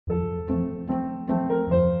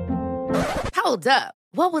Hold up.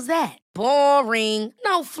 What was that? Boring.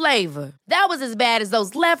 No flavor. That was as bad as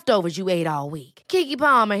those leftovers you ate all week. Keke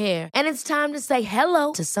Palmer here, and it's time to say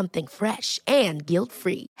hello to something fresh and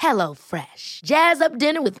guilt-free. Hello Fresh. Jazz up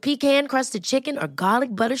dinner with pecan-crusted chicken or garlic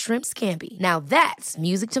butter shrimp scampi. Now that's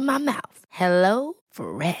music to my mouth. Hello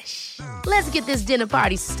Fresh. Let's get this dinner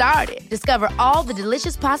party started. Discover all the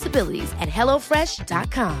delicious possibilities at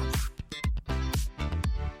hellofresh.com.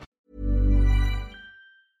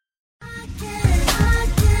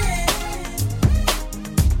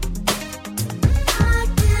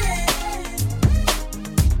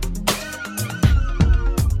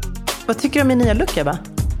 Vad tycker du om min nya look, Ebba?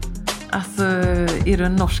 Alltså, är du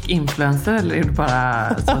en norsk influencer eller är du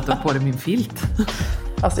bara så att du har på dig min filt?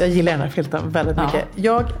 Alltså, jag gillar den här filten väldigt mycket.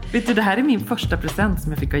 Vet du, det här är min första present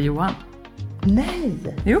som jag fick av Johan.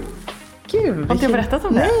 Nej! Jo. Gud, har inte jag berättat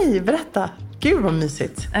om det? Nej, berätta. Gud, vad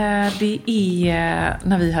mysigt. Det är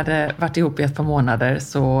när vi hade varit ihop i ett par månader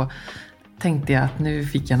så tänkte jag att nu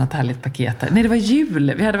fick jag något härligt paket här. Nej, det var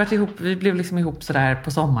jul. Vi hade varit ihop, vi blev liksom ihop sådär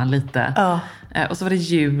på sommaren lite. Ja. Och så var det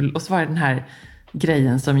jul och så var det den här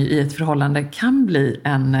grejen som i ett förhållande kan bli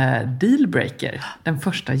en dealbreaker. Den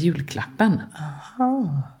första julklappen.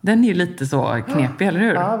 Aha. Den är ju lite så knepig, eller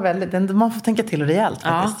hur? Ja, väldigt. Man får tänka till rejält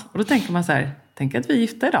faktiskt. Ja, och då tänker man så här, tänk att vi är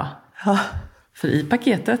gifta idag. Ja. För i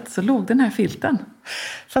paketet så låg den här filten.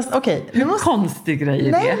 Fast okej. Hur konstig grej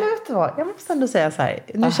är Nej, det? men vet du vad? Jag måste ändå säga så här.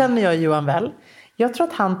 Nu känner jag Johan väl. Jag tror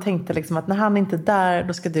att han tänkte liksom att när han inte är där,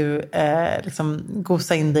 då ska du liksom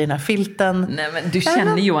gosa in dig i den här filten. Nej, men du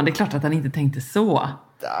känner Johan, det är klart att han inte tänkte så.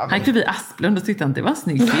 Han gick förbi Asplund och tyckte att det var en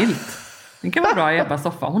snygg filt. Det kan vara bra i Ebbas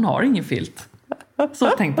soffa, hon har ingen filt. Så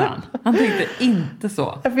tänkte han. Han tänkte inte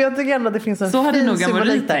så. För jag tycker ändå att det finns en så fin hade nog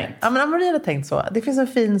symbolik där. tänkt. Ja, men Marie hade tänkt så. Det finns en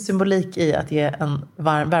fin symbolik i att ge en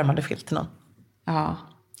värmande filt till någon. Ja.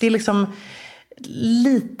 Det är liksom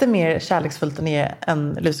lite mer kärleksfullt än att ge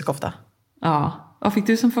en lusekofta. Ja. Vad fick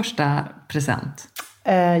du som första present?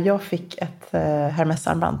 Jag fick ett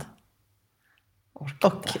Hermes-armband.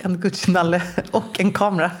 Och en Gucci-nalle. Och en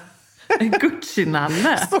kamera. En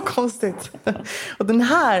Gucci-nalle? Så konstigt. Och den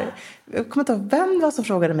här, jag kommer inte ihåg vem det var som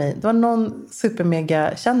frågade mig. Det var någon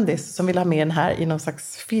supermega kändis som ville ha med den här i någon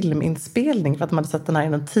slags filminspelning. För att de hade sett den här i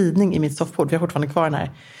någon tidning i mitt soffbord. Vi har fortfarande kvar den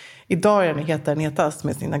här. Idag är den hetast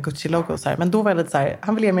med sina Gucci-logos här. Men då var det lite så här,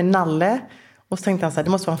 han ville ge mig en nalle. Och så tänkte han så här, det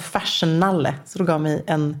måste vara en fashion-nalle. Så då gav mig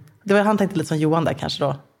en, det var, han tänkte lite som Johan där kanske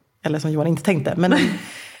då. Eller som Johan inte tänkte. Men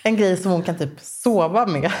en grej som hon kan typ sova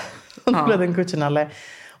med. Och då blev det en Gucci-nalle.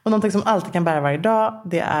 Och någonting som alltid kan bära varje dag,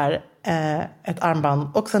 det är ett armband.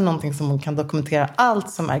 Och sen någonting som hon kan dokumentera allt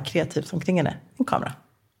som är kreativt omkring henne. En kamera.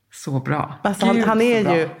 Så bra. Alltså, han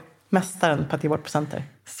är ju mästaren på att ge bort presenter.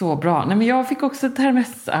 Så bra. Nej, men jag fick också ett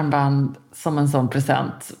Hermes-armband som en sån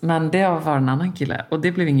present. Men det var en annan kille. Och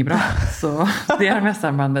det blev inget bra. Så det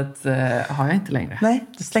Hermes-armbandet har jag inte längre. Nej,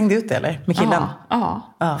 du slängde ut det eller? Med killen?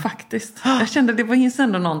 Ja, faktiskt. Jag kände att det finns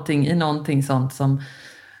ändå någonting sånt som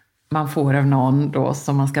man får av någon då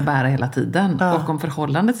som man ska bära hela tiden. Ja. Och om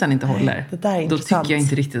förhållandet sen inte håller, det där är då tycker jag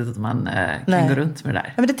inte riktigt att man kan gå runt med det där.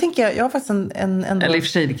 Ja, men det tänker jag har faktiskt en eller i och för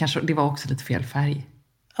sig, det var också lite fel färg.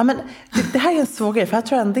 Ja, men det här är en svår grej. För jag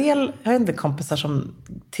tror jag har en del kompisar som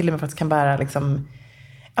till och med faktiskt kan bära liksom,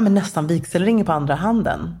 ja, men nästan vigselring på andra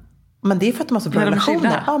handen. Men det är för att de har så bra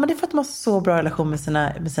relationer. Ja, men det är för att de har så bra relation med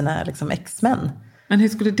sina liksom ex-män. Men hur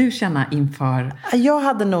skulle du känna inför? Jag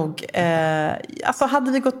hade nog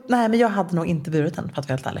jag hade nog inte burit den, för att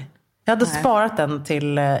vara helt ärlig. Jag hade sparat den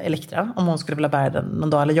till Elektra om hon skulle vilja bära den någon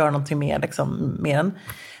dag eller göra någonting mer liksom, med den.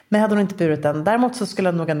 Men jag hade nog inte burit den. Däremot så skulle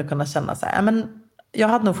jag nog ändå kunna känna så här, men jag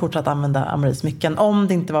hade nog fortsatt använda Amaris mycken om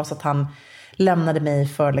det inte var så att han lämnade mig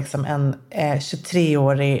för liksom en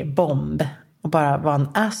 23-årig bomb och bara var en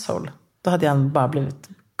asshole. Då hade jag bara blivit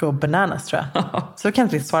go bananas, tror jag. Så jag kan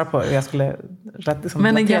inte svara på hur jag skulle liksom,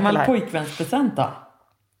 men en gammal pojkvänspresent då?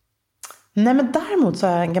 Nej, men däremot så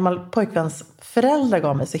är en gammal pojkväns föräldrar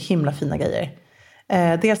gav mig så himla fina grejer.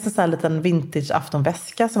 Dels en sån här liten vintage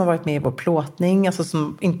aftonväska som har varit med i vår plåtning. Alltså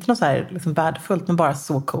som inte något så här liksom värdefullt, men bara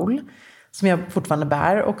så cool. Som jag fortfarande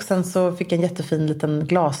bär. Och sen så fick jag en jättefin liten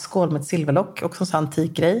glasskål med ett silverlock. Och en sån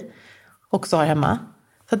antik grej. Och så har jag hemma.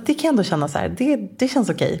 Så det kan jag ändå känna så här. Det känns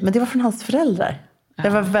okej. Men det var från hans föräldrar. Ja.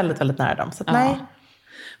 Jag var väldigt, väldigt nära dem. Så att, nej.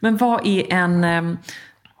 Men vad är en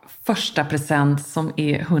första present som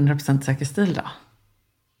är 100% säker stil då?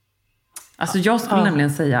 Alltså jag skulle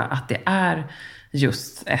nämligen säga att det är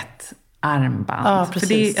just ett armband. Ja, för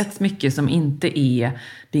det är ett smycke som inte är,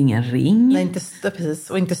 det är ingen ring. Nej, precis.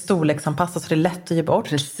 Och inte storleksanpassat så det är lätt att ge bort.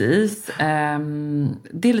 Precis.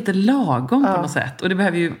 Det är lite lagom på något sätt. Och det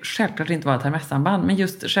behöver ju självklart inte vara ett hermesarmband. Men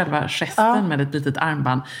just själva gesten med ett litet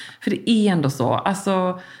armband. För det är ändå så.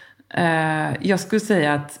 Alltså, jag skulle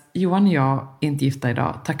säga att Johan och jag är inte gifta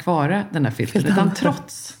idag tack vare den här filten. Utan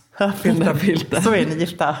trots den där filten. Så är ni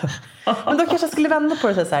gifta. Men då kanske jag skulle vända på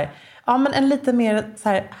det så här. Ja, men en lite mer så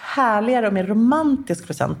här härligare och mer romantisk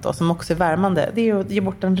present då, som också är värmande. Det är ju att ge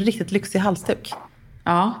bort en riktigt lyxig halsduk.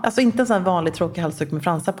 Ja. Alltså inte en sån här vanlig tråkig halsduk med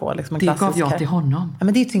fransar på. Liksom en det klassisk gav jag till honom. Ja,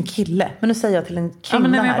 men det är ju till en kille. Men nu säger jag till en kvinna ja,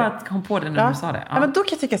 men när här. jag bara kom på det när du sa det. Ja, men då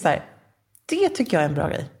kan jag tycka så här. Det tycker jag är en bra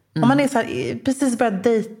grej. Om man är så här, precis börjat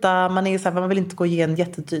dejta, man är så här, man vill inte gå och ge en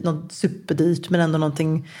jättedyrt, något superdyrt, men ändå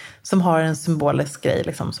någonting som har en symbolisk grej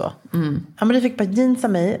liksom så. Ja, men du fick bara jeans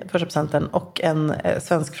av mig, första presenten, och en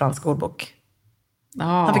svensk-fransk ordbok.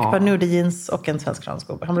 Han fick bara nude jeans och en svensk-fransk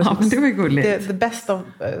ordbok. Men det var gulligt. The best of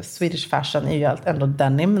Swedish fashion är ju ändå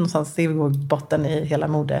denim, någonstans det går botten i hela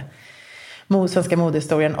svenska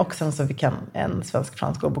modehistorien, och sen så fick han en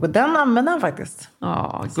svensk-fransk ordbok och den använder han faktiskt.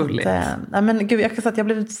 Ja, gulligt. Nej, men gud, jag kan säga att jag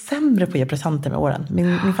blev lite sämre på att ge presenter med åren.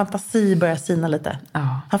 Min fantasi börjar sina lite.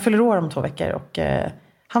 Han fyller år om 2 veckor och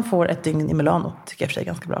han får ett dygn i Milano, tycker jag för sig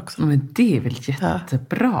ganska bra också. Men det är väl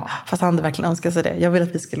jättebra. Fast han hade verkligen önskat sig det. Jag ville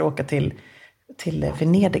att vi skulle åka till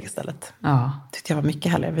Venedig istället. Tyckte jag var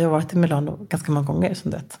mycket härligare. Vi har varit i Milano ganska många gånger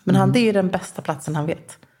som det. Men det är ju den bästa platsen han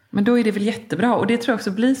vet. Men då är det väl jättebra. Och det tror jag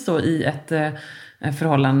också blir så i ett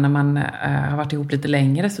förhållande när man har varit ihop lite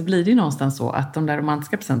längre. Så blir det ju någonstans så att de där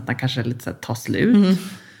romantiska presenterna kanske lite så här tar slut.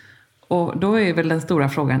 Och då är väl den stora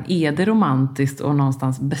frågan, är det romantiskt att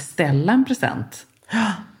någonstans beställa en present?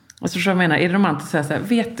 Och så jag menar, är det romantiskt att säga så här,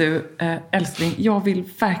 vet du älskling, jag vill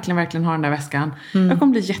verkligen ha den där väskan. Jag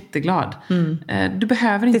kommer bli jätteglad. Du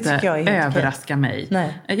behöver inte överraska mig.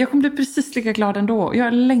 Nej. Jag kommer bli precis lika glad ändå.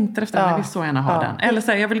 Jag längtar efter den, jag vill så gärna ha den. Eller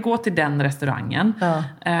så här, jag vill gå till den restaurangen.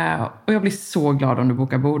 Och jag blir så glad om du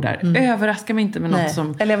bokar bord där. Överraska mig inte med något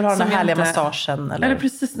som... Eller jag vill ha den här härliga massagen. Eller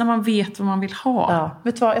precis när man vet vad man vill ha. Ja.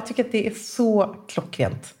 Vet du vad, jag tycker att det är så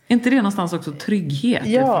klockrent. Är inte det någonstans också trygghet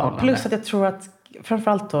i förhållande? Plus att jag tror att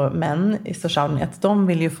framförallt då män i största allmänhet, de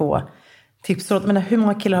vill ju få tips och råd. Men hur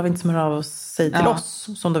många killar har vi inte som hör av sig till oss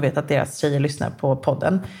som då vet att deras tjejer lyssnar på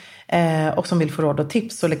podden och som vill få råd och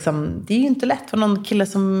tips. Och liksom, det är ju inte lätt för någon kille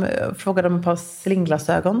som frågade om ett par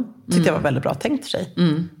slingglasögon. Tyckte jag var väldigt bra tänkt sig.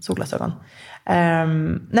 Solglasögon.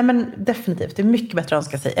 Nej men definitivt, det är mycket bättre att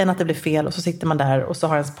önska sig än att det blir fel och så sitter man där och så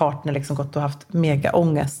har ens partner liksom gått och haft mega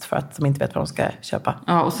ångest för att de inte vet vad de ska köpa.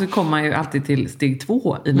 Ja, och så kommer man ju alltid till steg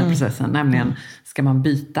 2 i den här processen, nämligen ska man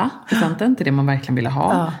byta presenten till det man verkligen ville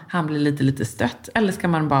ha? Han blir lite stött, eller ska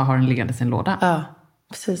man bara ha den liggande i sin låda? Ja,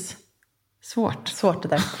 precis. Svårt det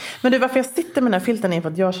där. Men du, varför jag sitter med den här filten är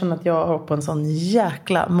för att jag känner att jag har på en sån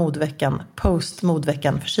jäkla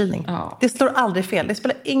post-modveckan förkylning. Det slår aldrig fel. Det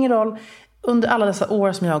spelar ingen roll. Under alla dessa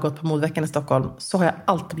år som jag har gått på modveckan i Stockholm så har jag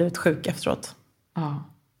alltid blivit sjuk efteråt.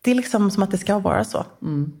 Det är liksom som att det ska vara så.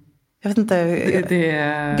 Jag vet inte.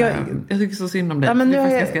 Jag tycker så synd om dig. Ja, men du är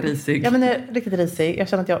faktiskt ganska risig. Ja, men jag är riktigt risig. Jag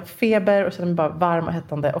känner att jag har feber och känner mig bara varm och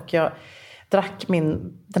hettande. Och jag drack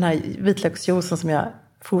den här vitlöksjuicen som jag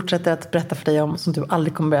fortsätter att berätta för dig om, som du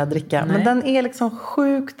aldrig kommer börja dricka. Nej. Men den är liksom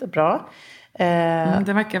sjukt bra.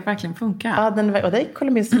 Den verkar verkligen funka. Ja, och det är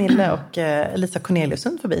Columbine Smille och Lisa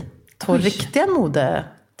Corneliusson förbi. 2 riktiga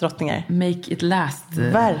modedrottningar. Make it last.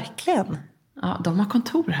 Verkligen. Ja, de har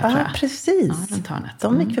kontor här tror jag. Precis. Ja, runt hörnet.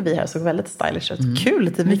 De gick förbi här och såg väldigt stylish ut. Kul.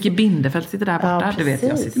 Lite Micke Bindefeld sitter där borta. Ja, du vet,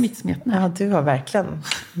 jag sitter mitt smeten här. Ja, du har verkligen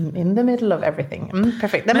in the middle of everything.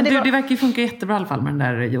 Perfekt. Men det verkar ju funka jättebra i alla fall med den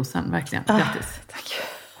där juicen. Verkligen. Grattis.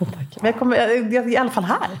 Tack. Men jag är i alla fall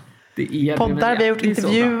här. Det är poddar, vi har gjort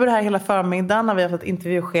intervjuer här hela förmiddagen. Vi har fått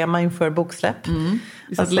intervjuschema inför boksläpp.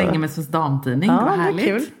 Vi satt länge med Svensk Damtidning. Det var härligt.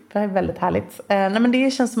 Det är kul. Det är väldigt härligt. Nej, men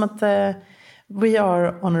det känns som att we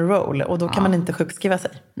are on a roll. Och då kan man inte sjukskriva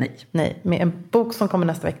sig. Nej. Med en bok som kommer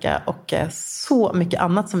nästa vecka. Och så mycket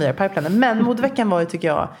annat som vi har i pipelinen. Men modveckan var ju, tycker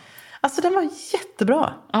jag, alltså den var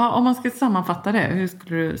jättebra. Ja, om man ska sammanfatta det, hur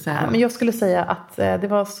skulle du säga det? Men jag skulle säga att det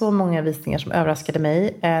var så många visningar som överraskade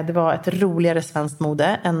mig. Det var ett roligare svenskt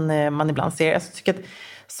mode än man ibland ser. Jag tycker att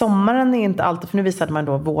sommaren är inte alltid, för nu visade man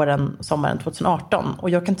då sommaren 2018. Och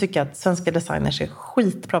jag kan tycka att svenska designers är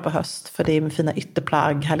skitbra på höst. För det är med fina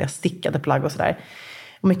ytterplagg, härliga stickade plagg och sådär.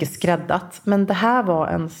 Och mycket skräddat. Men det här var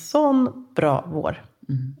en sån bra vår.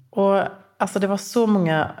 Och alltså det var så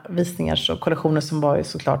många visningar och kollektioner som var ju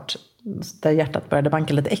såklart där hjärtat började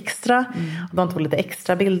banka lite extra. Och de tog lite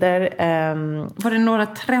extra bilder. Var det några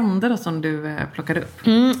trender då som du plockade upp?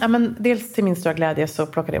 Ja, men dels till min stora glädje så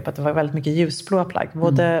plockade jag upp att det var väldigt mycket ljusblåa plagg.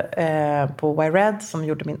 Både på Y-Red som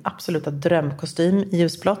gjorde min absoluta drömkostym i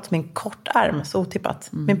ljusblått. Med en kort arm, så otippat.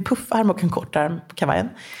 Med en puffarm och en kort arm på kavajen.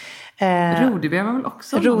 Rodebjer var väl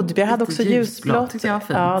också? Rodebjer hade också ljusblått. Tyckte jag var fint.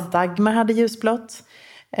 Ja, Dagmar hade ljusblått.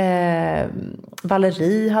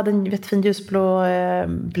 Valerie hade en jättefin ljusblå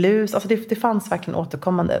blus. Alltså det fanns verkligen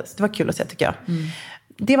återkommande. Så det var kul att se, tycker jag.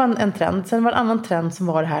 Det var en trend. Sen var en annan trend som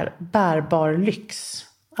var det här bärbar lyx.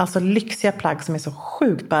 Alltså lyxiga plagg som är så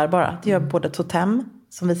sjukt bärbara. Det gör både Totem,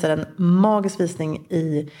 som visar en magisk visning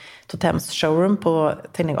i Totems showroom på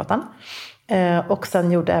Tegnérgatan. Och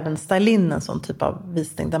sen gjorde även Stylin en sån typ av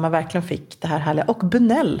visning där man verkligen fick det här härliga. Och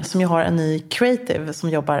Bunell som ju har en ny creative som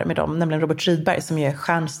jobbar med dem, nämligen Robert Rydberg som ju är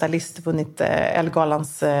stjärnstylist, vunnit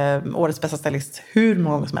Elle-galans årets bästa stylist hur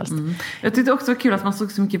många gånger som helst. Jag tyckte också det var kul att man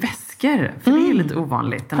såg så mycket väskor, för det är ju lite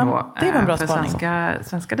ovanligt ändå. Ja, det var en bra för spaning.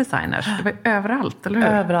 svenska designers. Det var överallt, eller hur?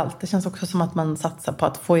 Överallt. Det känns också som att man satsar på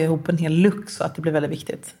att få ihop en hel look så att det blir väldigt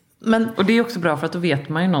viktigt. Och det är också bra för att då vet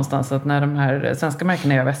man ju någonstans att när de här svenska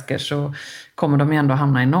märkena gör väskor så kommer de ju ändå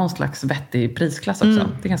hamna i någon slags vettig prisklass också.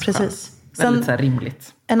 Det är ganska precis. väldigt så här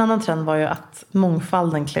rimligt. En annan trend var ju att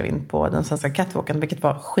mångfalden klev in på den svenska catwalken, vilket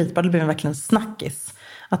var skitbra. Det blev verkligen snackis.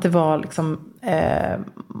 Att det var liksom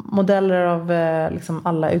modeller av liksom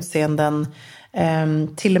alla utseenden.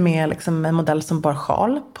 Till och med liksom en modell som bar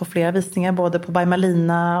sjal på flera visningar, både på By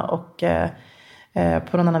Malina och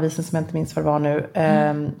på någon annan visning som jag inte minns vad det var nu.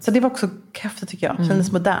 Så det var också häftigt, tycker jag.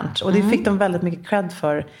 Kändes modernt. Och det fick de väldigt mycket cred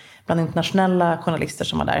för bland internationella journalister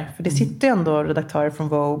som var där. För det sitter ju ändå redaktörer från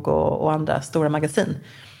Vogue och andra stora magasin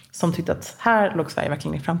som tyckte att här låg Sverige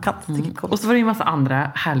verkligen i framkant. Och så var det en massa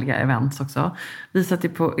andra härliga events också. Vi satt ju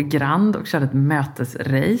på Grand och körde ett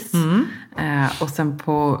mötesrace. Och sen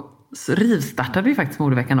på rivstartade vi faktiskt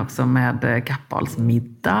modeveckan också med Kappahls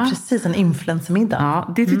middag. Precis, en influencermiddag.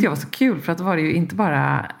 Ja, det tyckte jag var så kul, för att det var det ju inte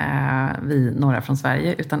bara vi några från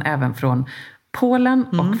Sverige utan även från Polen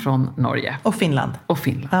och från Norge. Och Finland.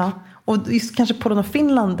 Ja. Och just kanske Polen och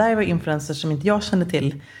Finland, där var influencers som inte jag kände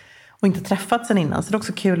till och inte träffat sen innan. Så det är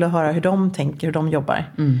också kul att höra hur de tänker, hur de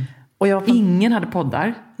jobbar. Och ingen hade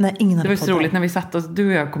poddar. Nej, ingen hade poddar. Det var så roligt när vi satt oss, du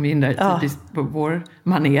och jag kom in där typiskt på vår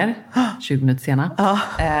maner, 20 minuter sena.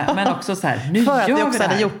 Men också så här, nu för att gör vi också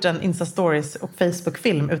hade gjort en Insta-stories och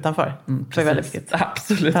Facebook-film utanför. Det var väldigt viktigt.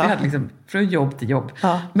 Absolut, vi hade liksom från jobb till jobb.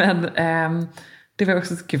 Men det var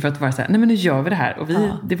också så kul för att vara så här, nej men nu gör vi det här. Och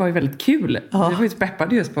det var ju väldigt kul. Vi var ju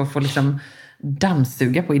peppade just på att få liksom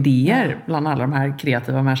dammsuga på idéer bland alla de här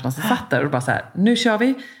kreativa människorna som satt där. Och bara så här, nu kör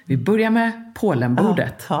vi. Vi börjar med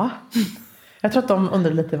Polenbordet. Jag tror att de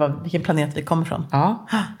undrar lite vilken planet vi kommer från. Ja,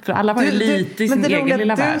 för alla var ju lite i sin egen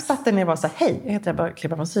lilla värld. Du satt där ner och var så här, hej, jag heter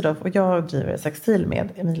Klippa från Sydow och jag driver Sextil med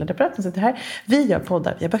Emilia Deprett som sitter här. Vi gör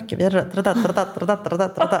poddar, vi gör böcker, vi gör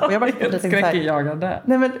och jag var lite skräckjagande.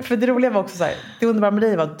 Nej, men för det roliga var också så här, det underbara med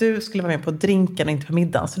dig var att du skulle vara med på drinken och inte på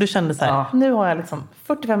middagen. Så du kände så här, nu har jag liksom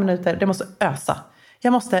 45 minuter, det måste ösa.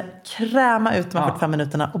 Jag måste kräma ut de här 45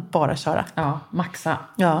 minuterna och bara köra. Ja, maxa.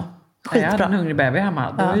 Ja. Skitbra. Jag hade en hungrig bebis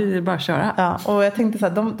hemma. Då är det bara att köra. Ja, och jag tänkte så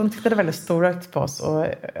här, de tittade väldigt storögt på oss.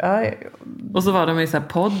 Och så var de i så här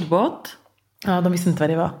poddbot. Ja, de visste inte vad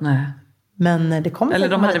det var. Nej. Men det kom. Eller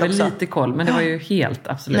de hade väl lite koll, men det var ju helt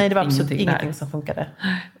absolut. Nej, det var absolut ingenting som funkade.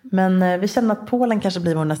 Men vi känner att Polen kanske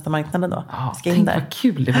blir vår nästa marknad då. Ja, tänk vad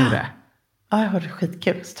kul det vore. Ja, jag har det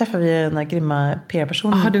skitkul. Så träffade vi den här grymma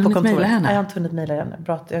PR-personen på kontoret. Har du hunnit mejla henne? Nej, jag har inte hunnit mejla henne.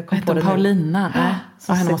 Bra, jag kom på det Paulina. Nej,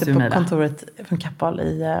 som sitter på kontoret från Kappahls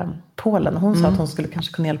i Polen. Hon sa att hon skulle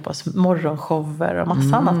kanske kunna hjälpa oss. Morgonshower och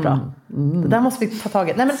massa annat bra. Det där måste vi ta tag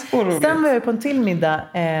i. Nej, men sen var jag på en till middag.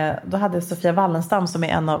 Då hade Sofia Wallenstam, som är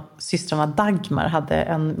en av systrarna Dagmar, hade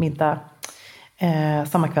en middag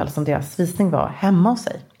samma kväll som deras visning var hemma hos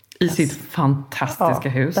sig. I sitt fantastiska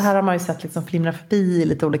hus. Det här har man ju sett liksom flimra förbi i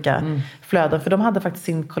lite olika flöden. För de hade faktiskt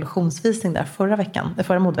sin kollektionsvisning där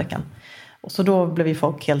förra modveckan. Och så då blev ju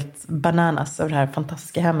folk helt bananas över det här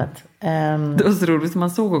fantastiska hemmet. Det var så roligt. Man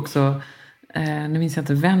såg också, nu minns jag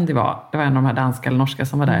inte vem det var. Det var en av de här danska eller norska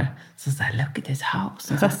som var där. Så såhär, look at this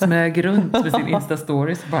house. Och så smög runt med sin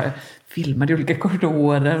Insta-stories. Och bara filmade olika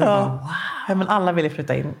korridorer. Och bara, wow. Ja, men alla ville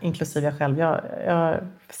flytta in, inklusive jag själv. Jag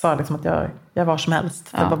sa liksom att jag var som helst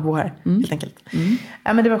för att bara bo här, helt enkelt.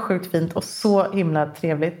 Ja, men det var sjukt fint och så himla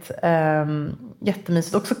trevligt.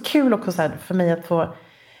 Jättemysigt. Också kul också så här, för mig att få,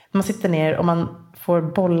 man sitter ner och man får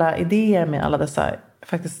bolla idéer med alla dessa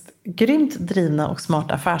faktiskt grymt drivna och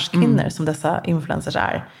smarta affärskvinnor som dessa influencers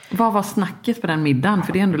är. Vad var snacket på den middagen?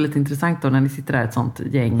 För det är ändå lite intressant då när ni sitter där ett sånt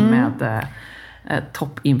gäng med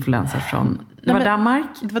toppinfluencers från... Det var Danmark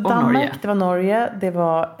och Norge. Det var Norge, det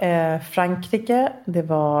var Frankrike, det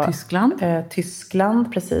var...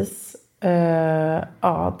 Tyskland, precis.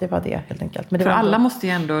 Ja, det var det helt enkelt. Men det för var alla måste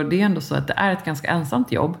ju ändå, det är ändå så att det är ett ganska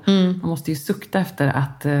ensamt jobb. Man måste ju sukta efter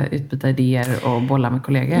att utbyta idéer och bolla med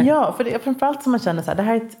kollegor. Ja, för det är framförallt som man känner så här, det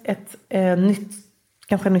här är ett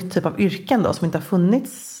ganska nytt typ av yrken då, som inte har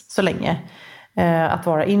funnits så länge. Att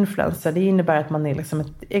vara influencer, det innebär att man är liksom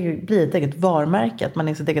blir ett eget varumärke, att man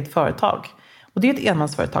är sitt eget företag. Och det är ett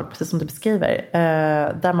enmansföretag, precis som du beskriver,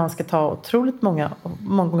 där man ska ta otroligt många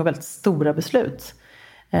gånger väldigt stora beslut.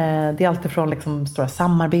 Det är alltid från liksom stora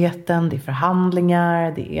samarbeten, det är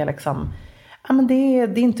förhandlingar, det är liksom... Ja, men det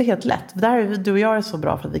är inte helt lätt. Där du och jag är så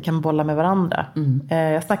bra för att vi kan bolla med varandra.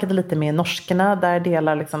 Jag snackade lite med norskorna, där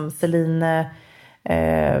delar liksom Celine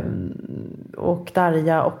och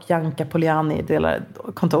Darja och Janka Poliani delar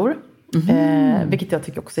kontor. Vilket jag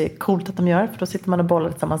tycker också är coolt att de gör, för då sitter man och bollar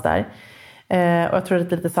tillsammans där. Och jag tror att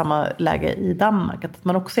det är lite samma läge i Danmark, att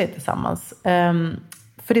man också är tillsammans.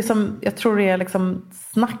 För det som jag tror är liksom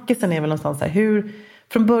snackisen är väl någonstans här, hur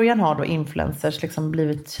från början har då influencers liksom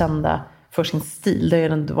blivit kända för sin stil. Det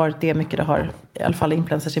har ju varit det mycket det har, i alla fall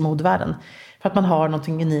influencers i modevärlden. För att man har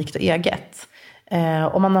någonting unikt och eget.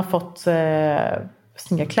 Och man har fått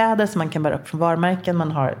snygga kläder som man kan bära upp från varumärken.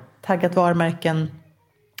 Man har taggat varumärken.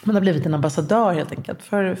 Man har blivit en ambassadör helt enkelt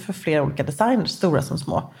för flera olika designers, stora som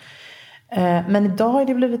små. Men idag har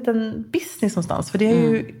det blivit en business någonstans. För det är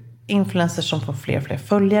ju influencers som får fler och fler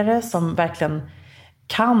följare, som verkligen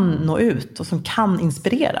kan nå ut och som kan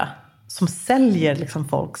inspirera. Som säljer liksom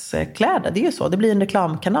folks kläder. Det är ju så, det blir en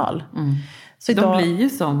reklamkanal. Så idag... De blir ju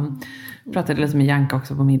som, jag pratade lite med Janka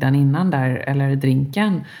också på middagen innan där, eller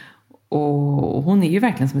drinken. Och hon är ju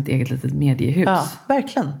verkligen som ett eget litet mediehus. Ja,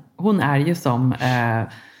 verkligen. Hon är ju som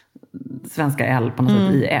Svenska L på något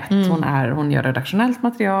sätt i ett. Hon gör redaktionellt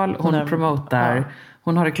material, hon promotar,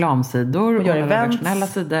 hon har reklamsidor, hon har redaktionella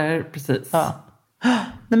sidor, precis. Ja.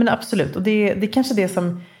 Nej men absolut, och det är kanske det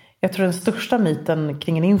som jag tror den största myten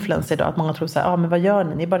kring en influencer idag, att många tror så här, men vad gör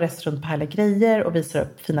ni? Ni bara reser runt på härliga grejer och visar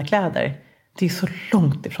upp fina kläder. Det är så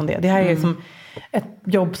långt ifrån det. Det här är som ett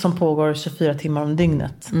jobb som pågår 24 timmar om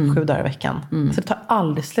dygnet, 7 dagar i veckan. Så det tar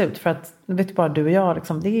aldrig slut, för att, vet du, bara du och jag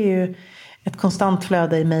liksom, det är ju ett konstant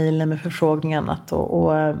flöde i mejlen med förfrågningar och annat.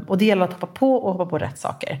 Och det gäller att hoppa på rätt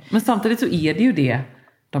saker. Men samtidigt så är det ju det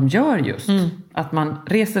de gör just. Att man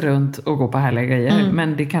reser runt och går på härliga grejer.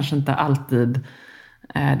 Men det kanske inte alltid...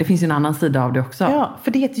 det finns ju en annan sida av det också. Ja,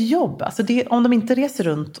 för det är ett jobb. Alltså om de inte reser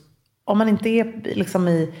runt, om man inte är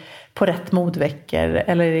liksom på rätt modveckor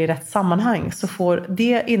eller i rätt sammanhang, så får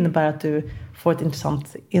det innebära att du får ett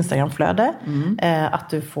intressant Instagramflöde. Att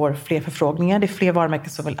du får fler förfrågningar. Det är fler varumärken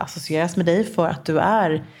som vill associeras med dig för att du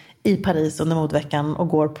är i Paris under modveckan och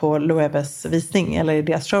går på Loeves visning eller i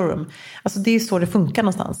deras showroom. Alltså det är så det funkar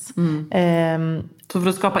någonstans. Så för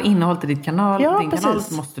att skapa innehåll till din kanal, precis. kanal,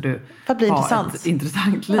 så måste du för att bli ha ett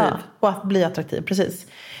intressant liv. Ja, och att bli attraktiv, precis.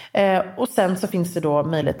 Och sen så finns det då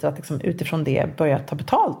möjligheter att liksom utifrån det börja ta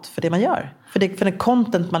betalt för det man gör. För den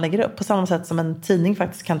content man lägger upp. På samma sätt som en tidning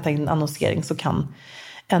faktiskt kan ta in annonsering, så kan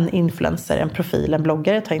en influencer, en profil, en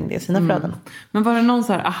bloggare ta in det i sina flöden. Men var det någon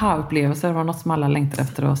så här aha-upplevelse? Var det något som alla längtade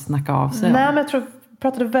efter att snacka av sig? Nej, men jag tror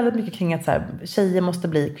pratade väldigt mycket kring att så här, tjejer måste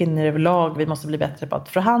bli, kvinnor överlag, vi måste bli bättre på att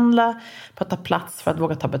förhandla, på att ta plats för att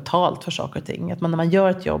våga ta betalt för saker och ting. Att när man gör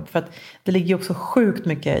ett jobb, för att det ligger ju också sjukt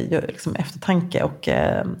mycket liksom, eftertanke och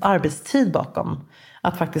arbetstid bakom.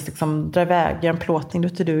 Att faktiskt liksom dra iväg, göra en plåtning,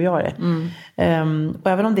 det är du och jag är.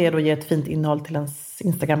 Och även om det då ger ett fint innehåll till ens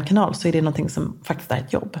Instagram-kanal, så är det någonting som faktiskt är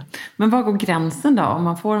ett jobb. Men var går gränsen då? Om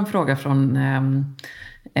man får en fråga från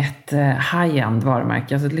ett high-end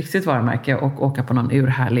varumärke, alltså ett lyxigt varumärke, och åka på någon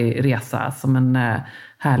urhärlig resa som en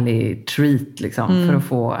härlig treat liksom, för att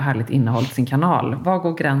få härligt innehåll till sin kanal. Var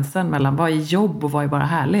går gränsen mellan vad är jobb och vad är bara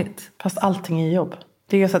härligt? Fast allting är jobb.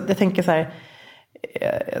 Det är så att jag tänker så här,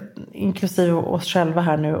 inklusive oss själva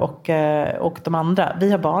här nu och de andra.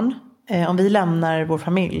 Vi har barn. Om vi lämnar vår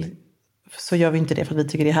familj, så gör vi inte det för att vi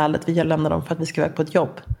tycker det är härligt. Vi lämnar dem för att vi ska iväg på ett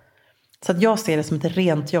jobb. Så att jag ser det som ett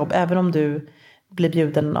rent jobb. Även om du blir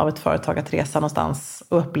bjuden av ett företag att resa någonstans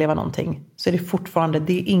och uppleva någonting, så är det fortfarande,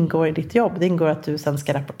 det ingår i ditt jobb. Det ingår att du sen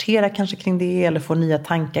ska rapportera kanske kring det, eller få nya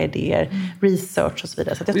tankar, idéer, research och så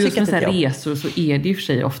vidare. Så att jag just tycker med att resor så är det ju för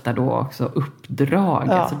sig ofta då också uppdrag.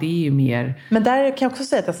 Ja. Alltså det är ju mer... Men där kan jag också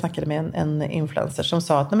säga att jag snackade med en influencer som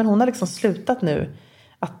sa att nej, men hon har liksom slutat nu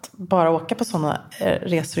att bara åka på sådana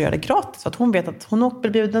resor och göra det gratis. Så att hon vet att hon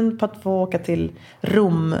blir bjuden på att få åka till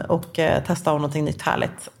Rom och testa av någonting nytt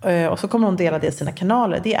härligt. Och så kommer hon dela det i sina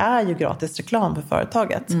kanaler. Det är ju gratis reklam för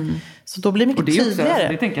företaget. Så då blir det mycket tydligare.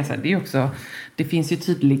 Också, det tänker jag så här, det är också, det finns ju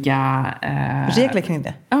tydliga regler kring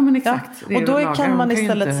det. Ja, men exakt. Ja. Och då kan man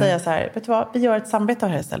istället säga så här, vet du vad, vi gör ett samarbete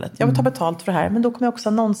här istället. Jag vill ta betalt för det här, men då kommer jag också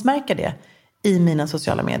annonsmärka det i mina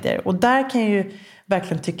sociala medier. Och där kan jag ju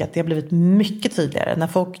verkligen tycka att det har blivit mycket tydligare. När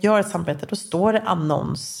folk gör ett samarbete, då står det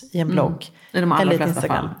annons i en blogg. I de allra eller flesta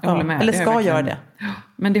Instagram. fall. Jag håller med. Eller ska göra det.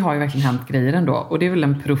 Men det har ju verkligen hänt grejer ändå. Och det är väl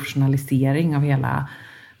en professionalisering av hela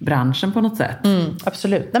branschen på något sätt.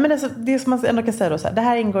 Absolut. Nej, men det som man ändå kan säga då, så här, det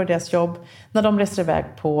här ingår i deras jobb. När de reser iväg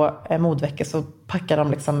på modveckor så packar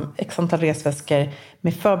de liksom x antal resväskor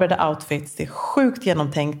med förberedda outfits. Det är sjukt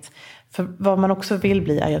genomtänkt. För vad man också vill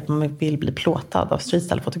bli är ju att man vill bli plåtad av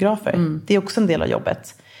streetstyle-fotografer. Det är också en del av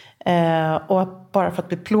jobbet. Och bara för att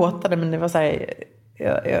bli plåtad, men det var så här,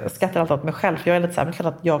 jag skrattar alltid åt mig själv. För jag är lite så här, det är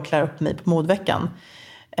klart att jag klär upp mig på modveckan.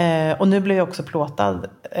 Och nu blev jag också plåtad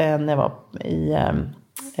när jag var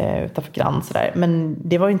utanför Grand sådär. Men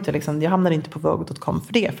det var ju inte liksom, jag hamnade inte på Vogue.com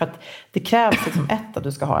för det. För att det krävs liksom att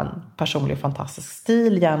du ska ha en personlig fantastisk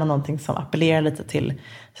stil. Gärna någonting som appellerar lite till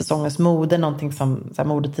säsongens mode. Någonting som så här,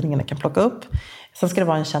 modetidningarna kan plocka upp. Sen ska det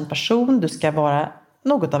vara en känd person. Du ska vara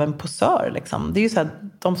något av en posör liksom. Det är ju så här,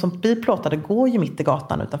 de som blir plåtade går ju mitt i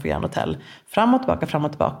gatan utanför Grand Hotel. Fram och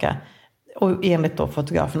tillbaka. Och enligt då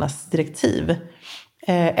fotografernas direktiv.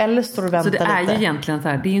 Eller står och väntar lite. Så det är ju egentligen så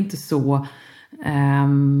här, det är inte så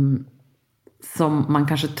som man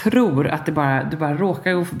kanske tror att du bara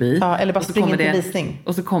råkar gå förbi. Ja, eller bara springer till visning.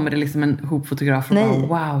 Och så kommer det liksom en hop fotografer och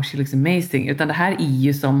bara, wow, she looks amazing. Utan det här är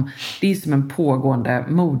ju som en pågående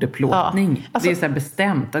modeplåtning. Ja, alltså, det är så här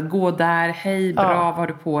bestämt. Att gå där, hej, bra, vad har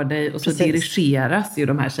du på dig? Och så dirigeras ju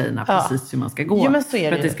de här tjejerna precis hur man ska gå. Jo, men så är det.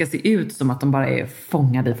 För att det ska se ut som att de bara är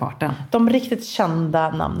fångade i farten. De riktigt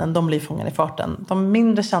kända namnen, de blir fångade i farten. De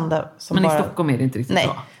mindre kända som men bara... i Stockholm är det inte riktigt så.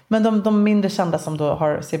 Men de mindre kända som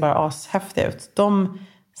då ser bara ashäftiga ut. De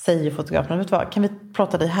säger fotograferna, vet du vad, kan vi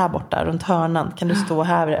plåta dig här borta runt hörnan? Kan du stå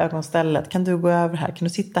här vid ögonstället? Kan du gå över här? Kan du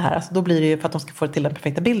sitta här? Alltså då blir det ju för att de ska få till den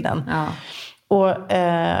perfekta bilden. Ja. Och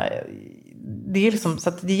det är liksom, så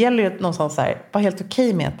att det gäller ju någonstans så här, vara helt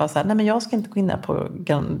okej med att bara så här, nej men jag ska inte gå in här på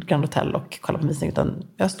Grand Hotel och kolla på visning, utan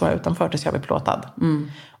jag står här utanför tills jag blir plåtad.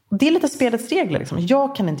 Det är lite spelets regler liksom.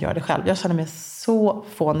 Jag kan inte göra det själv. Jag känner mig så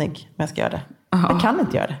fånig när jag ska göra det. Jag kan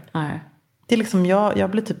inte göra det. Nej. Det är liksom,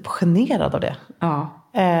 jag blir typ generad av det.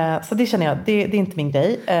 Så det känner jag, det är inte min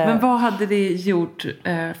grej. Men vad hade det gjort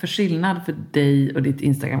för skillnad för dig och ditt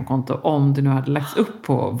Instagram-konto om du nu hade lagts upp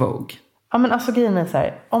på Vogue? Ja, men alltså grejen är så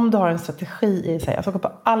här, om du har en strategi i sig, jag ska gå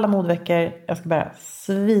på alla modveckor, jag ska bära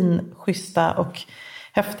svinschyssta och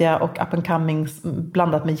häftiga och up and comings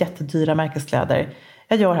blandat med jättedyra märkeskläder.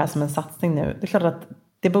 Jag gör det här som en satsning nu. Det är klart att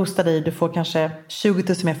det boostar dig. Du får kanske 20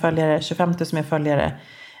 000 mer följare, 25 000 mer följare.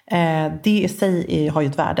 Det i sig har ju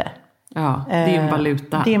ett värde. Ja, det är en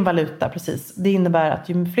valuta. Det är en valuta, precis. Det innebär att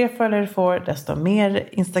ju fler följare du får, desto mer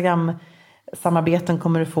Instagram-samarbeten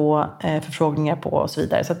kommer du få, förfrågningar på och så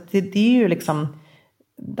vidare. Så att det är ju liksom,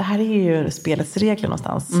 det här är ju spelets regler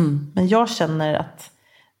någonstans. Men jag känner att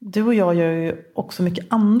du och jag gör ju också mycket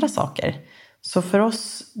andra saker. Så för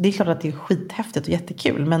oss, det är klart att det är skithäftigt och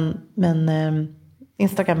jättekul. Men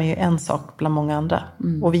Instagram är ju en sak bland många andra.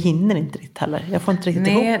 Och vi hinner inte riktigt heller. Jag får inte riktigt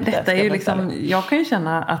ihop det. Detta är ju liksom, jag kan ju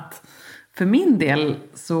känna att för min del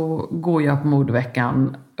så går jag på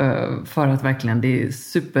modeveckan för att verkligen det är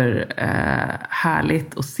super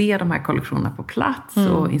härligt att se de här kollektionerna på plats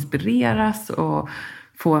och inspireras och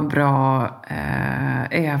få en bra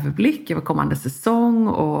överblick över kommande säsong.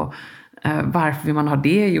 Och varför vill man ha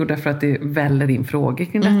det? Jo, därför att det väller in frågor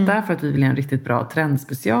kring detta. För att vi vill ha en riktigt bra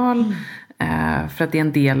trendspecial. För att det är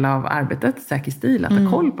en del av arbetet, säker stil, att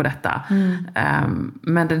ha koll på detta.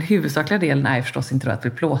 Men den huvudsakliga delen är förstås inte att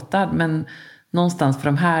bli plåtad. Men någonstans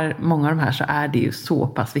för många av de här så är det ju så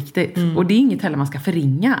pass viktigt. Och det är inget heller man ska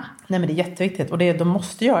förringa. Nej, men det är jätteviktigt. Och de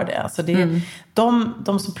måste göra det. Alltså det är,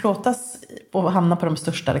 de som plåtas och hamnar på de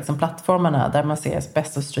största liksom, plattformarna där man ser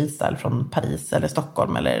best of street style från Paris eller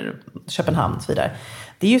Stockholm eller Köpenhamn och så vidare.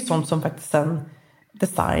 Det är ju sånt som faktiskt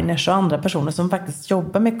designers och andra personer som faktiskt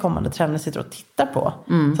jobbar med kommande trender sitter och tittar på.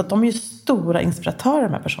 Så att de är ju stora inspiratörer,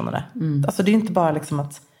 de här personerna. Alltså det är ju inte bara liksom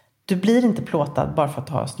att du blir inte plåtad bara för att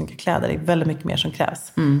ha snygga kläder. Det är väldigt mycket mer som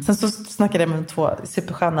krävs. Sen så snackade jag med 2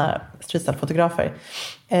 supersköna streetstyle-fotografer.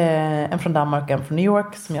 En från Danmark och en från New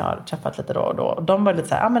York som jag har träffat lite då och då. Och de var lite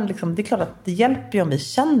så här, men liksom, det är klart att det hjälper ju om vi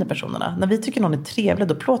känner personerna. När vi tycker någon är trevlig,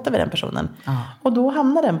 då plåtar vi den personen. Och då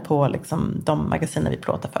hamnar den på liksom, de magasiner vi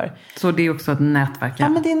plåtar för. Så det är också ett nätverk? Ja,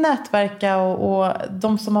 men det är nätverka och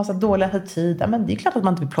de som har så dålig attityd. Ja, men det är klart att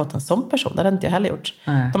man inte vill plåta en sån person. Det har inte jag heller gjort.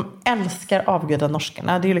 De älskar avgudade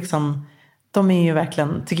norskarna. Det är ju liksom... De är ju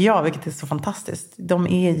verkligen, tycker jag, vilket är så fantastiskt. De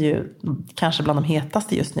är ju kanske bland de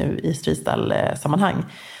hetaste just nu i freestyle-sammanhang.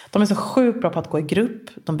 De är så sjukt bra på att gå i grupp.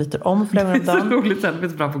 De byter om flera gånger om dagen. Det är så roligt att de är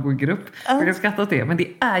så bra på att gå i grupp. Jag kan skratta åt det, men det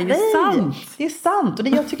är ju sant. Det är sant. Och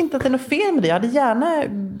jag tycker inte att det är något fel med det. Jag hade gärna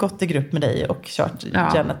gått i grupp med dig och kört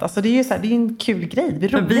Janet. Alltså det är ju så här, det är en kul grej.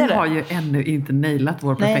 Vi har ju ännu inte nailat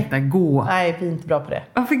vår perfekta gå. Nej, vi är inte bra på det.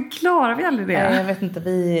 Varför klarar vi aldrig det? Nej, jag vet inte.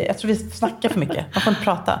 Jag tror vi snackar för mycket. Man får inte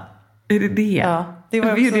prata. Är det? Ja, det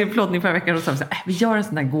var vi gjorde en plåtning förra veckan och sa vi gör en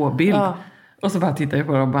sån där gåbild. Ja. Och så bara tittar jag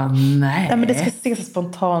på det och bara nej. Men det ska se så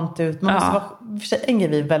spontant ut. Man måste vara, för sig, en grej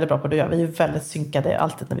vi är väldigt bra på det. Vi är ju väldigt synkade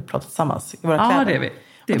alltid när vi pratar tillsammans i våra kläder. Det är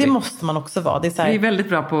vi. Det måste man också vara. Det är så här, vi är väldigt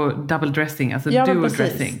bra på double dressing, alltså dual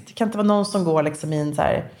dressing. Det kan inte vara någon som går liksom i en så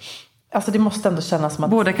här... Alltså det måste ändå kännas som att...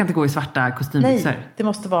 Båda kan inte gå i svarta kostymbyxor. Nej, det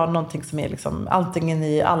måste vara någonting som är liksom antingen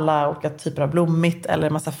i alla olika typer av blommigt eller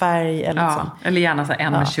en massa färg. Eller, liksom. Eller gärna så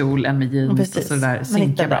en med kjol, en med jeans och sådär.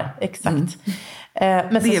 Synka bra. Exakt.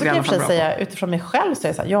 Men sen så kan jag för sig säga, utifrån mig själv så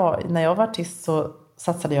är det så här, när jag var artist så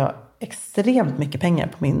satsade jag extremt mycket pengar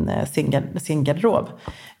på min garderob.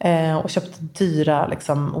 Och köpte dyra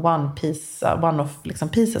liksom, one-off liksom,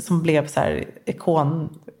 pieces som blev så här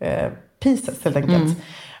ikon-pieces helt enkelt.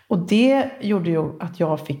 Och det gjorde ju att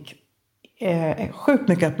jag fick sjukt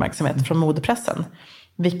mycket uppmärksamhet från modepressen.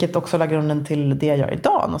 Vilket också la grunden till det jag gör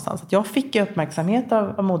idag någonstans. Att jag fick uppmärksamhet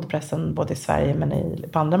av modepressen både i Sverige men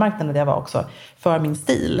på andra marknader där jag var också. För min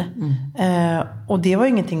stil. Och det var ju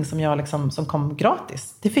ingenting som jag liksom, som kom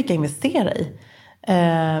gratis. Det fick jag investera i.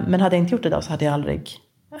 Men hade jag inte gjort det då så hade jag aldrig...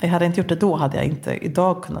 Hade jag inte gjort det då hade jag inte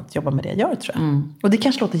idag kunnat jobba med det jag gör, tror jag. Och det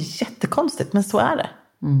kanske låter jättekonstigt, men så är det.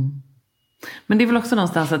 Men det är väl också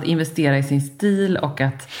någonstans att investera i sin stil och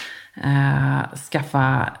att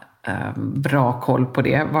skaffa bra koll på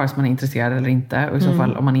det, vare sig man är intresserad eller inte. Och i så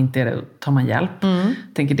fall, om man inte är det, tar man hjälp.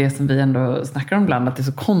 Tänker det som vi ändå snackar om ibland, att det är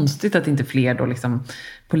så konstigt att inte fler då liksom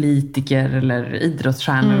politiker eller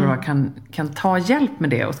idrottsstjärnor kan ta hjälp med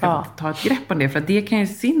det och ska ta ett grepp om det. För att det kan ju i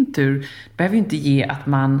sin tur, behöver ju inte ge att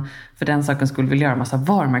man för den saken skulle vilja göra massa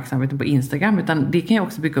varumärkesarbete på Instagram, utan det kan ju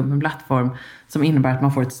också bygga upp en plattform som innebär att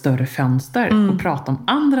man får ett större fönster och prata om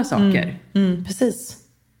andra saker. Precis.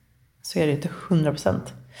 Så är det ju till 100%.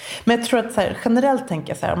 Men jag tror att så här, generellt tänker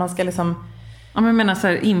jag så här, om man ska liksom... Ja, men jag menar så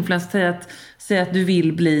här, influencer, säg att du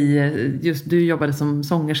vill bli, just du jobbade som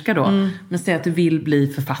sångerska då, men säg att du vill bli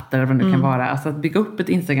författare, vad det kan vara. Alltså att bygga upp ett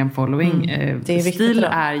Instagram-following, stil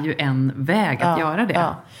är ju en väg att göra det.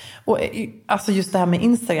 Ja. Och alltså just det här med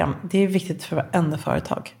Instagram, det är viktigt för varenda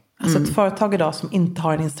företag. Alltså ett företag idag som inte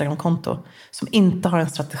har en Instagram-konto, som inte har en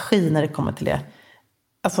strategi när det kommer till det.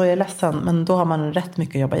 Alltså jag är ledsen, men då har man rätt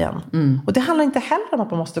mycket att jobba igen. Och det handlar inte heller om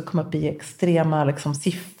att man måste komma upp i extrema liksom,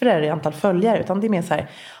 siffror i antal följare. Utan det är mer så här,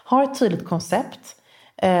 ha ett tydligt koncept.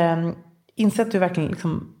 Inse att du verkligen,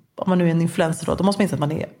 liksom, om man nu är en influencer då måste man inse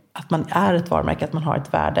att man är ett varumärke, att man har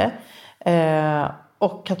ett värde.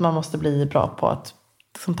 Och att man måste bli bra på att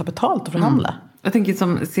liksom, ta betalt och förhandla. Jag tänker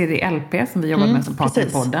som CDLP som vi jobbat med som partner i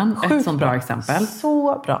podden. Ett sånt bra exempel.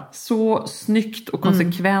 Så bra. Så snyggt och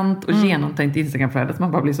konsekvent och genomtänkt Instagramflödet.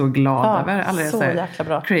 Man bara blir så glad över alla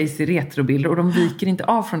dessa crazy retrobilder. Och de viker inte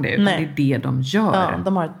av från det, utan det är det de gör. Ja,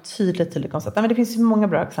 de har ett tydligt koncept. Men det finns ju många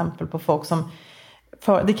bra exempel på folk som...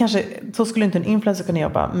 det kanske, så skulle inte en influencer kunna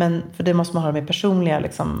jobba, men för det måste man ha med personliga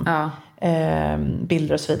liksom,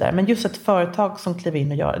 bilder och så vidare. Men just ett företag som kliver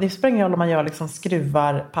in och gör, det spelar ingen roll om man gör liksom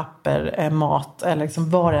skruvar, papper, mat eller liksom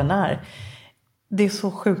vad det än är. Det är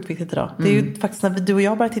så sjukt viktigt idag. Det är ju faktiskt när du och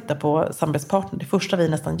jag börjar titta på samarbetspartner, det första vi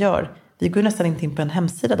nästan gör, vi går nästan inte in på en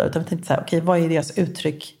hemsida då, utan vi tänkte så här, okej, vad är deras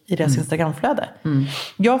uttryck i deras Instagramflöde?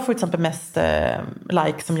 Jag får till exempel mest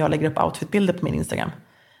like som jag lägger upp outfitbilder på min Instagram.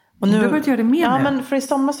 Och nu, du har börjat göra det med nu. nu. Men för i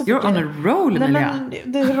sommar så fick You're on a roll, Emilia.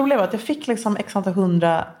 Det roliga var att jag fick liksom x antal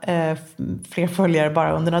 100 fler följare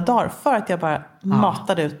bara under några dagar. För att jag bara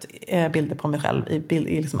matade ut bilder på mig själv i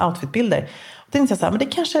liksom outfitbilder. Och tänkte jag så här, men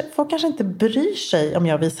folk kanske inte bryr sig om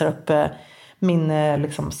jag visar upp min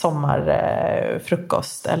liksom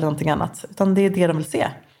sommarfrukost eller någonting annat. Utan det är det de vill se.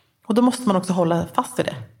 Och då måste man också hålla fast vid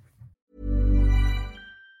det.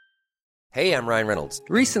 Hey, I'm Ryan Reynolds.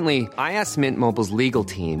 Recently, I asked Mint Mobile's legal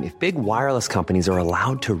team if big wireless companies are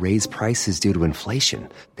allowed to raise prices due to inflation.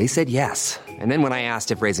 They said yes. And then when I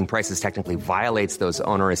asked if raising prices technically violates those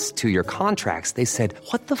onerous two-year contracts, they said,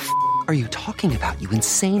 "What the f*** are you talking about, you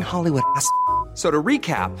insane Hollywood ass?" So to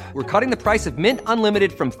recap, we're cutting the price of Mint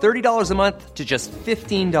Unlimited from $30 a month to just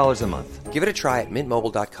 $15 a month. Give it a try at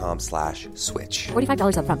mintmobile.com/switch.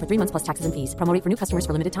 $45 up front for 3 months plus taxes and fees. Promo rate for new customers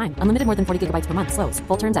for limited time. Unlimited more than 40 gigabytes per month. Slows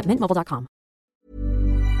full terms at mintmobile.com.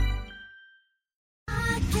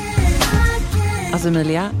 Alltså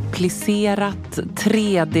Emilia, plisserat,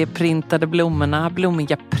 3D-printade blommorna,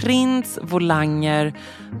 blommiga prints, volanger.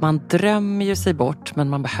 Man drömmer ju sig bort, men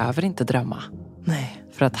man behöver inte drömma. Nej.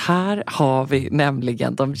 För att här har vi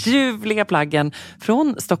nämligen de ljuvliga plaggen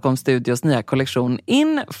från Stockholm Studios nya kollektion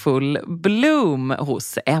In Full Bloom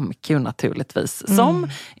hos MQ naturligtvis. Som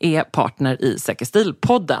är partner i Säker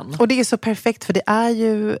Stil-podden. Och det är så perfekt för det är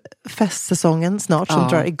ju festsäsongen snart som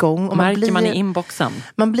drar igång. Och märker man i inboxen.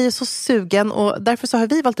 Man blir så sugen och därför så har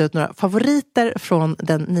vi valt ut några favoriter från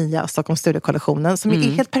den nya Stockholm Studio-kollektionen som är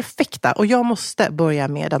helt perfekta. Och jag måste börja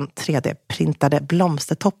med den 3D-printade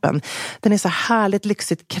blomstertoppen. Den är så härligt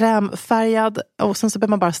lyxigt krämfärgad och sen så behöver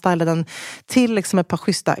man bara styla den till liksom ett par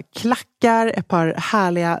schyssta klackar, ett par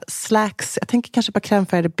härliga slacks. Jag tänker kanske på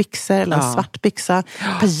krämfärgade byxor eller en svart byxa,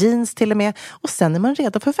 ett par jeans till och med. Och sen är man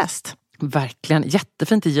redo för fest. Verkligen,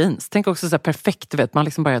 jättefint i jeans. Tänk också så här perfekt, du vet, man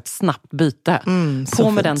liksom bara gör ett snabbt byte.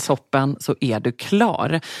 På med den toppen så är du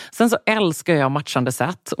klar. Sen så älskar jag matchande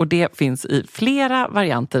set och det finns i flera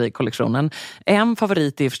varianter i kollektionen. En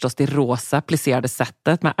favorit är förstås det rosa plisserade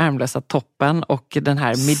setet med ärmlösa toppen och den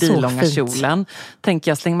här midilånga kjolen.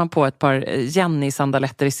 Tänker jag, slänger man på ett par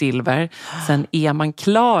Jenny-sandaletter i silver. Sen är man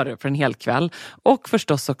klar för en hel kväll. Och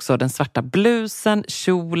förstås också den svarta blusen,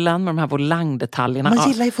 kjolen med de här volangdetaljerna. Man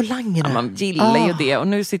gillar ju volangerna. Man gillar ju det. Och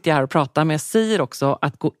nu sitter jag här och pratar, men jag säger också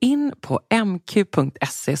att gå in på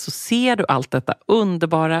mq.se så ser du allt detta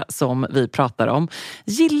underbara som vi pratar om.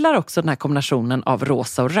 Gillar också den här kombinationen av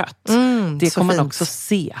rosa och rött. Det kommer man också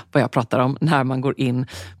se vad jag pratar om när man går in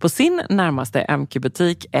på sin närmaste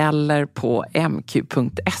MQ-butik eller på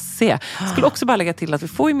mq.se. Skulle också bara lägga till att vi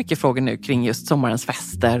får ju mycket frågor nu kring just sommarens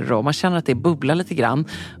fester och man känner att det bubblar lite grann.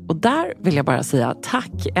 Och där vill jag bara säga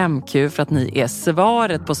tack MQ för att ni är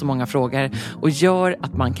svaret på så många frågor och gör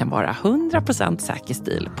att man kan vara 100% säker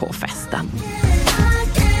stil på festen.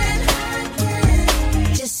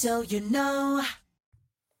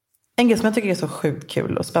 En grej som jag tycker är så sjukt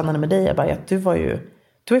kul och spännande med dig är bara att du var ju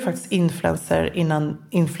faktiskt influencer innan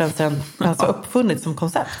influencern alltså uppfunnits som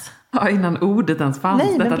koncept. Ja, innan ordet ens fanns.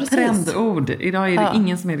 Nej, detta trendord. Idag är det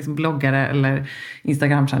ingen som är liksom bloggare eller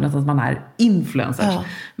Instagram-känd utan att man är influencer. Ja.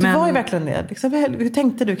 Det var ju verkligen det. Liksom, hur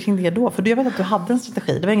tänkte du kring det då? För jag vet att du hade en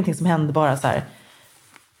strategi. Det var ingenting som hände bara så här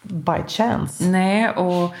by chance. Nej,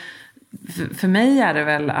 och för mig är det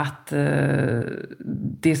väl att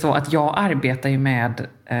det är så att jag arbetar ju med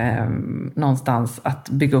någonstans att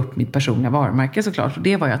bygga upp mitt personliga varumärke såklart. Och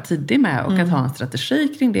det var jag tidig med. Och att ha en strategi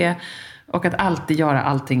kring det. Och att alltid göra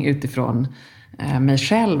allting utifrån mig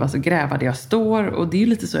själv. Alltså gräva där jag står. Och det är ju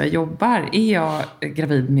lite så jag jobbar. Är jag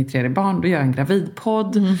gravid med mitt 3:e barn, då gör jag en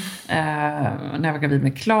gravidpodd. När jag var gravid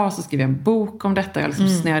med Claes så skrev jag en bok om detta. Jag liksom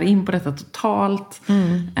snöar in på detta totalt.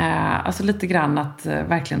 Alltså lite grann att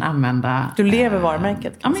verkligen använda... Du lever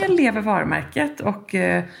varumärket. Ja, men jag lever varumärket. Och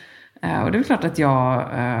det är väl klart att jag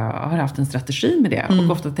har haft en strategi med det.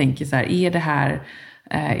 Och ofta tänker så här, är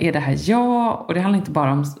det här jag? Och det handlar inte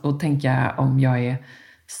bara om att tänka om jag är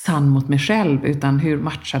sann mot mig själv, utan hur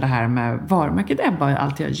matchar det här med varumärket Ebba,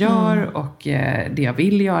 allt jag gör och det jag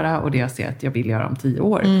vill göra och det jag ser att jag vill göra om 10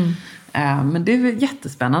 år. Men det är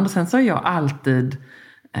jättespännande. Och sen så har jag alltid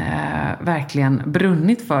verkligen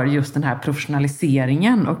brunnit för just den här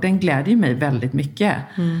professionaliseringen och den glädjer mig väldigt mycket.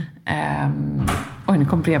 Oj, nu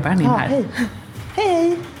kom brevbäraren in här. Hej!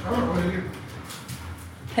 Hej!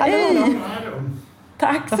 Hej!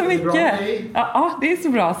 Tack så mycket. Ja, det är så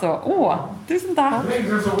bra så. Tusen tack.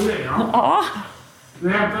 Ja. Du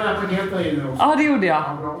hämtade paketet där inne också. Ja, det gjorde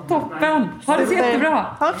jag. Toppen. Ha det så jättebra.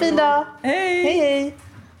 Ha en fin dag. Hej. Hej, hej.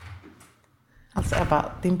 Alltså Ebba,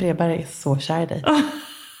 din brevbärare är så kär i dig.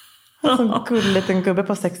 Han är en sån gullig liten gubbe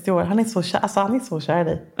på 60 år. Han är så kär i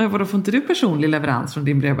dig. Vadå, får inte du personlig leverans från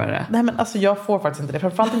din brevbärare? Nej, men alltså jag får faktiskt inte det.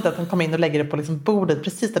 Framförallt inte att han kommer in och lägger det på liksom bordet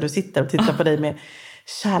precis där du sitter och tittar på dig med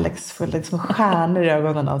kärleksfulla liksom stjärnor i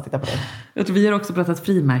ögonen och tittar på dig. Jag tror vi har också pratat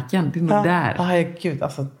frimärken. Det är nog där. Ja, gud,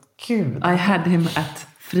 alltså gud. I had him at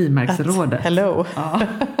frimärksrådet. Hello. Ja,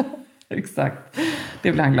 exakt.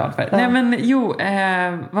 Det blir han glad för. Nej men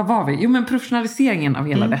vad var vi? Jo men professionaliseringen av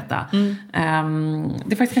hela detta.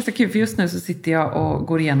 Det är faktiskt ganska kul för just nu så sitter jag och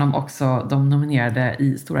går igenom också de nominerade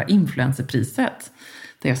i stora influencerpriset.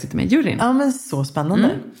 Där jag sitter med i juryn. Ja men så spännande.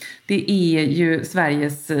 Det är ju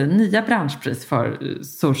Sveriges nya branschpris för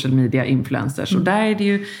social media influencers. Och där är det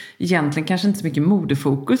ju egentligen kanske inte så mycket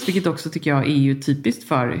modefokus. Vilket också tycker jag är ju typiskt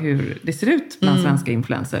för hur det ser ut bland svenska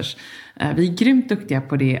influencers. Vi är grymt duktiga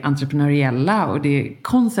på det entreprenöriella och det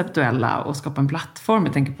konceptuella. Och skapa en plattform.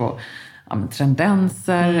 Jag tänker på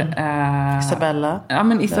tendenser. Isabella. Ja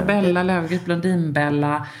men Isabella Löfgren,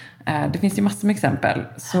 Blondinbella. Det finns ju massor med exempel.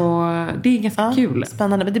 Så det är ganska kul.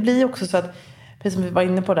 Spännande. Men det blir ju också så att, precis som vi var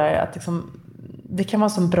inne på där, att liksom, det kan vara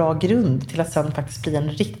som bra grund till att sen faktiskt bli en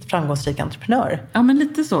riktigt framgångsrik entreprenör. Ja, men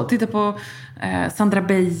lite så. Titta på Sandra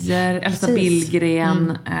Beijer, Elsa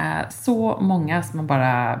Billgren. Så många som man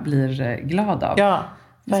bara blir glad av. Ja,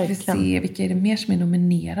 verkligen. Ska vi se, vilka är det mer som är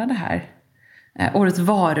nominerade här? Årets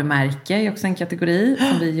varumärke är också en kategori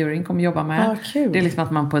som vi i juryn kommer jobba med. Det är liksom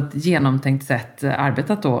att man på ett genomtänkt sätt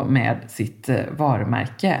arbetat då med sitt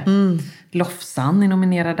varumärke. Lofsan är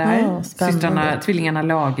nominerad där. Tvillingarna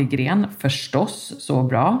Lagergren, förstås, så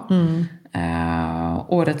bra.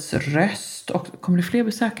 Årets röst. Och kommer det fler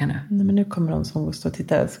besökare nu? Nej, men nu kommer de som står och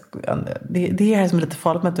tittar. Det är här som är lite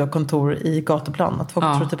farligt med att du har kontor i gatuplan. Att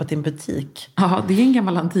folk tror typ att det är en butik. Ja, det är en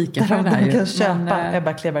gammal antikaffär där. De kan köpa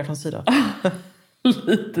Ebba Kleberg från Syda.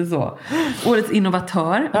 Lite så. Årets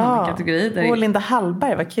innovatör, en annan kategori. Där och Linda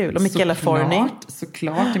Hallberg, var kul. Och Michaela Forni.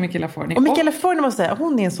 Såklart, Michaela Forni. Och Michaela Forni måste säga,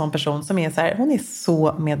 hon är en sån person som är så här, hon är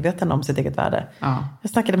så medveten om sitt eget värde.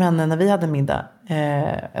 Jag snackade med henne när vi hade middag,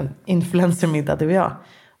 en influencer-middag, du och jag.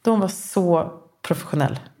 Då hon var så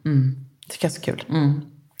professionell. Tycker jag är så kul.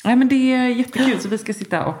 Nej, men det är jättekul, så vi ska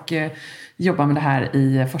sitta och jobba med det här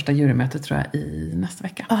i första jurymötet tror jag i nästa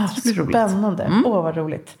vecka. Det blir spännande. Vad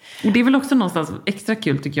roligt. Och det är väl också någonstans extra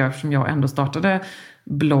kul tycker jag, eftersom jag ändå startade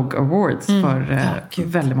Blogg Awards för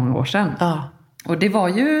väldigt många år sedan. Och det var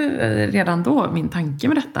ju redan då min tanke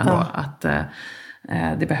med detta då, att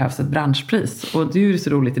det behövs ett branschpris. Och det är ju så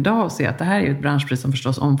roligt idag att se att det här är ju ett branschpris som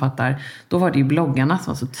förstås omfattar, då var det ju bloggarna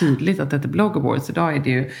som var så tydligt att det är Blogg Awards. Idag är det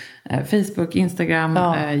ju Facebook, Instagram,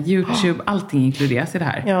 YouTube, allting inkluderas i det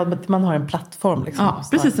här. Ja, man har en plattform liksom. Ja,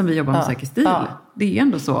 precis som vi jobbar med säker stil. Det är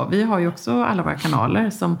ändå så. Vi har ju också alla våra kanaler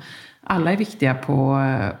som alla är viktiga på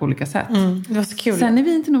olika sätt. Det var så kul. Sen är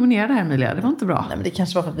vi inte nominerade här, Emilia. Det var inte bra. Nej, men det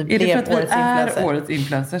kanske var för att vi är blev det för att vi är årets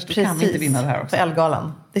influencers? Då kan vi inte vinna det här också. För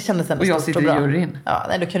Elgalan. Det kändes ändå och jag stort sitter och bra. i juryn. Ja,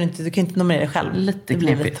 nej, du kan inte nominera dig själv. Lite det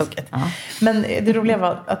blev knepigt. lite tokigt. Men det roliga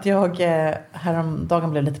var att jag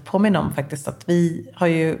häromdagen blev lite påminn om faktiskt att vi har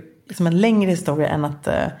ju liksom en längre historia än att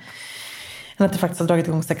det faktiskt har dragit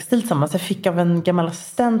igång Säker stil tillsammans. Jag fick av en gammal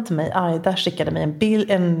assistent till mig, Aida, skickade mig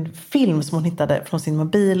en film som hon hittade från sin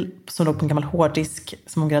mobil som låg på en gammal hårddisk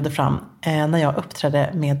som hon grävde fram när jag uppträdde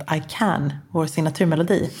med I Can, vår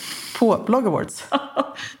signaturmelodi, på Blogg Awards.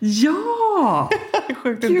 Ja!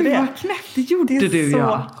 Sjukt Gud, inte det? vad knäppt, det gjorde Det är du, så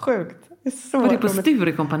ja. sjugt. Det är så var det på roligt.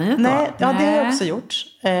 Sturekompaniet då? Nej, ja, det har jag också gjort.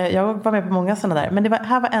 Jag var med på många sådana där. Men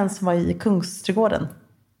här var en som var i Kungsträdgården.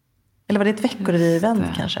 Eller var det ett veckorevy-event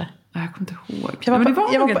kanske? Jag kommer inte ihåg. Jag var det på-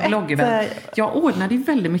 var jag var nog på ett bloggevent. Jag ordnade ju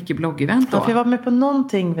väldigt mycket bloggevent då. Ja, för jag var med på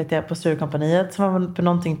någonting vet jag, på Sturekompaniet. Sen var jag på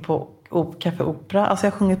någonting på Café Opera. Alltså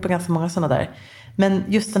jag har sjungit på ganska många sådana där. Men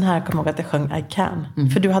just den här kommer jag ihåg att jag sjöng I Can.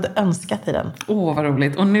 För du hade önskat dig den. Vad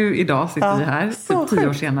roligt. Och nu idag sitter vi här så typ 10 år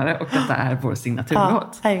sjukt. senare och detta är vår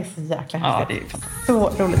signaturlåt. Det är så jäkla Ja, häftigt. det är fantastiskt.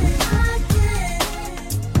 Så roligt.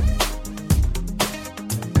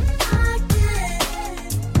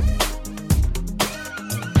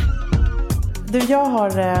 Du, jag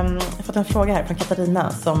har fått en fråga här från Katarina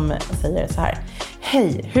som säger så här.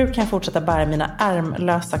 Hej, hur kan jag fortsätta bära mina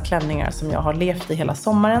ärmlösa klänningar som jag har levt i hela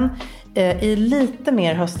sommaren i lite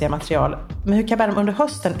mer höstiga material? Men hur kan jag bära dem under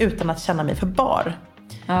hösten utan att känna mig för bar?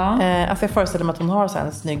 Alltså jag föreställer mig att hon har så här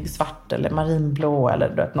en snygg svart eller marinblå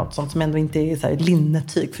eller något sånt som ändå inte är så här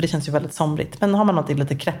linnetyg, för det känns ju väldigt somrigt. Men har man något i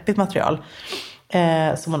lite kreppigt material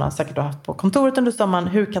som hon har säkert haft på kontoret under sommaren,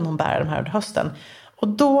 hur kan hon bära de här under hösten? Och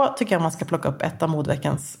då tycker jag man ska plocka upp ett av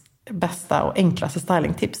modeveckans bästa och enklaste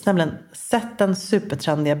stylingtips. Nämligen sätt den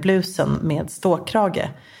supertrendiga blusen med ståkrage.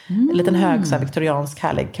 En liten hög så här viktoriansk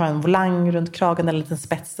härlig. Kan vara en volang runt kragen eller en liten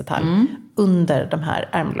spetsdetalj. Under de här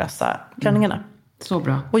ärmlösa klänningarna. Så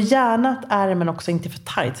bra. Och gärna att ärmen också inte är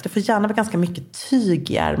för tight. Det får gärna vara ganska mycket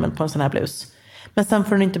tyg i ärmen på en sån här blus. Men sen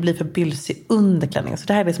får den inte bli för bylsig under klänningen. Så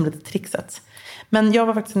det här är liksom lite trixet. Men jag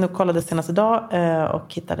var faktiskt inne och kollade senast idag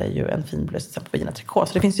och hittade ju en fin blus på Gina Tricot.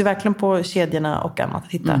 Så det finns ju verkligen på kedjorna och annat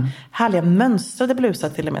att hitta härliga mönstrade blusar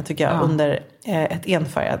till och med, tycker jag, under en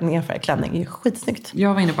enfärgad klänning. Det är ju skitsnyggt.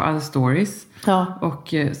 Jag var inne på Other Stories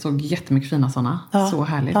och såg jättemycket fina sådana. Så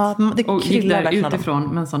härligt. Ja, det och gick där utifrån utifrån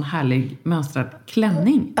med en sån härlig mönstrad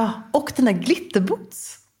klänning. Ja, och den där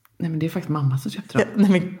glitterboots. Nej, men det är faktiskt mamma som köpte dem.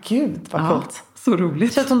 Nej men gud, vad coolt. Så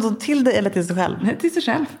roligt. Köpte hon dem till dig eller till sig själv? Nej, till sig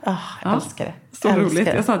själv. Jag älskar det. Så roligt.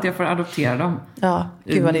 Jag sa att jag får adoptera dem. Ja,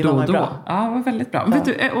 gud vad det var bra. Ja, det var väldigt bra. Men vet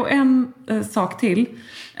du, och en sak till.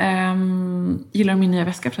 Gillar du min nya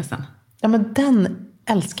väska förresten? Ja, men den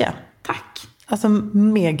älskar jag. Tack. Alltså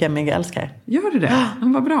mega älskar. Gör du det?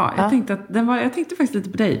 Den var bra. Jag tänkte faktiskt lite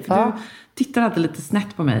på dig. För du tittar alltid lite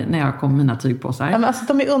snett på mig när jag kom med mina tygpåsar. Ja, men alltså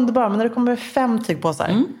de är underbara. Men när det kommer 5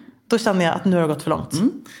 tygpåsar, då känner jag att nu har det gått för långt.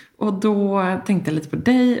 Och då tänkte jag lite på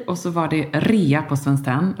dig. Och så var det rea på Svenskt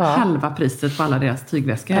Tenn. Halva priset på alla deras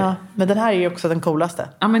tygväskor. Ja, men den här är ju också den coolaste.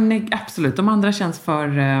 Ja, men absolut. De andra känns för...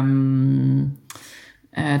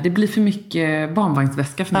 det blir för mycket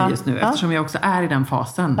barnvagnsväska för mig just nu. Eftersom jag också är i den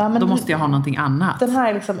fasen. Då måste jag ha någonting annat. Den här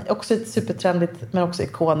är liksom också ett supertrendigt, men också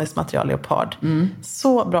ikoniskt material, leopard.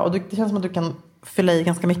 Så bra. Och det känns som att du kan fylla i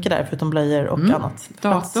ganska mycket där, förutom blöjor och annat.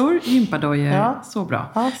 Dator, gympadojor, så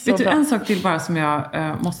bra. Så vet du, bra. en sak till bara som jag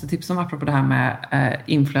måste tipsa om apropå det här med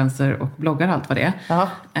influencer och bloggar och allt vad det är.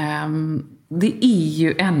 Det är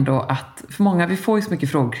ju ändå att, för många, vi får ju så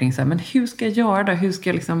mycket frågor kring så här, men hur ska jag göra det? Hur ska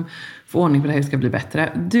jag liksom få ordning på det här? Hur ska jag bli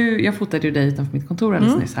bättre? Jag fotade ju dig utanför mitt kontor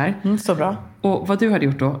alldeles nyss här. Så bra. Och vad du hade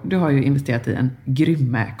gjort då? Du har ju investerat i en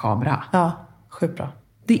grymme kamera. Ja, sjukt bra.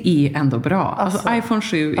 Det är ändå bra. Alltså iPhone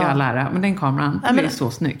 7 i all ära, men den kameran blir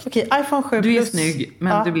så snygg. Okej, iPhone 7 du är plus, snygg,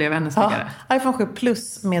 men du blev ännu snyggare. iPhone 7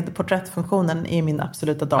 plus med porträttfunktionen är min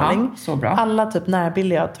absoluta darling. Ja, så bra. Alla typ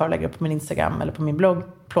närbilder jag tar och lägger upp på min Instagram eller på min blogg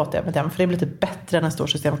plåtar jag med dem, för det blir typ bättre än en stor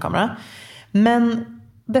systemkamera. Men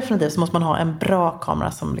definitivt så måste man ha en bra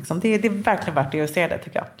kamera som liksom, det är verkligen värt att investera det,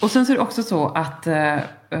 tycker jag. Och sen så är det också så att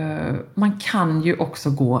man kan ju också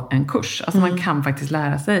gå en kurs. Alltså man kan faktiskt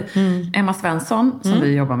lära sig. Emma Svensson, som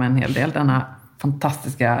vi jobbar med en hel del, denna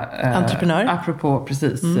fantastiska entreprenör. Apropå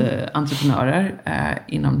entreprenörer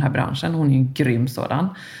inom den här branschen. Hon är ju en grym sådan.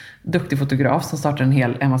 Duktig fotograf som startar en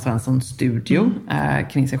hel Emma Svensson-studio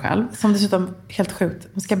kring sig själv. Som dessutom, helt sjukt,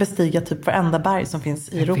 hon ska bestiga typ varenda berg som finns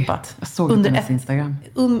i Europa. Jag såg under hennes Instagram.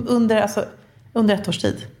 Under ett års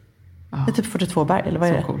tid. Det är typ 42 berg, eller vad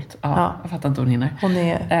är det? Så coolt. Ja. Jag fattar inte hon hinner. Hon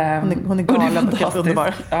är galen och helt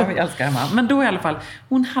underbar. Ja, vi älskar Emma. Men då i alla fall,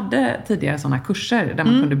 hon hade tidigare sådana kurser där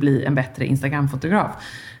man kunde bli en bättre Instagram-fotograf.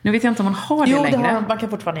 Nu vet jag inte om man har det längre. Jo, man kan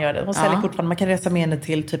fortfarande göra det. Hon säljer fortfarande. Man kan resa med henne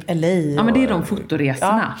till typ LA. Ja, men det är de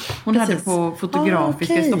fotoresorna. Hon hade på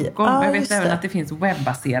Fotografiska i Stockholm. Jag vet även att det finns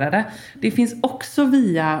webbaserade. Det finns också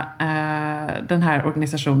via den här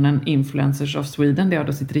organisationen Influencers of Sweden, där jag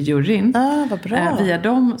då sitter i juryn. Vad bra. Via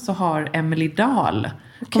dem så har Emily Dahl.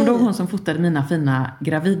 Kommer du ihåg hon som fotade mina fina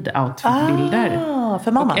gravid-outfitbilder?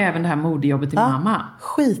 För mamma. Och även det här modejobbet till mamma.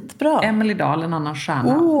 Skitbra. Emily Dahl, en annan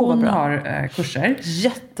stjärna. Hon har kurser.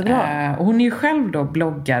 Jättebra. Och hon är ju själv då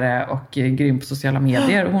bloggare och grym på sociala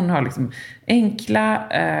medier. Hon har liksom enkla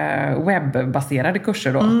webbaserade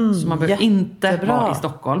kurser då. Så man behöver inte vara i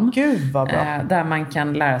Stockholm. Gud vad bra. Där man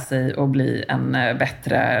kan lära sig att bli en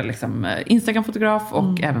bättre liksom, Instagram-fotograf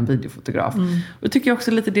och även videofotograf. Och jag tycker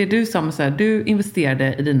också lite det du sa med så här, du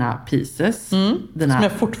investerade i dina pieces. Som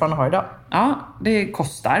jag fortfarande har idag. Ja, det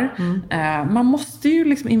kostar. Man måste ju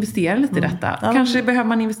liksom investera lite i detta. Kanske behöver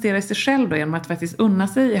man investera i sig själv då, genom att faktiskt unna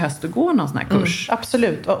sig i höst och gå någon sån här kurs.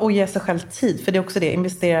 Absolut, och ge sig själv tid. För det är också det,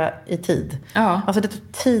 investera i tid. Alltså det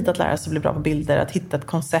tar tid att lära sig att bli bra på bilder, att hitta ett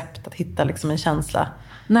koncept, att hitta liksom en känsla.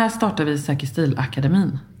 När startar vi Säker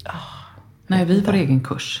Stil-akademin? När är vi vår egen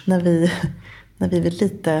kurs? När vi är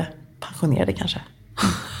lite pensionerade kanske.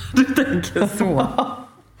 Du tänker så.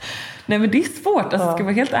 Nej, men det är svårt. Alltså, ska jag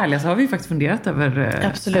vara helt ärlig så har vi faktiskt funderat över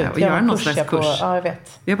att göra någon slags kurs. Ja, jag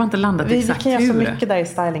vet. Vi har bara inte landat exakt hur. Vi kan göra så mycket där i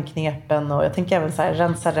stylingknepen, och jag tänker även så här,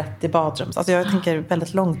 rensa rätt i badrums. Alltså jag tänker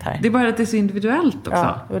väldigt långt här. Det är bara att det är så individuellt också.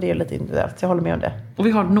 Ja, och det är lite individuellt. Jag håller med om det. Och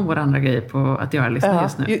vi har några andra grejer på att göra listan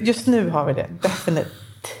just nu. Just nu har vi det.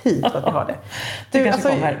 Definitivt att vi har det. Du, alltså,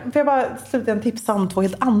 får jag bara slutligen tipsa om 2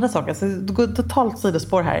 helt andra saker. Alltså, det går totalt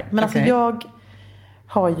sidospår här. Men alltså jag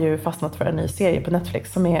har ju fastnat för en ny serie på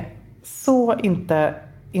Netflix som är så inte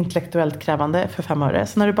intellektuellt krävande för 5 öre.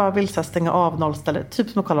 Så när du bara vill så stänga av nollstället, typ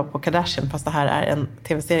som att kolla på Kardashian, fast det här är en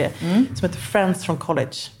tv-serie som heter Friends from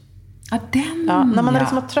College. Ja, den. Ja, när man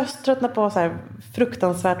liksom har tröttnat på så här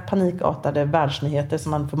fruktansvärt panikartade världsnyheter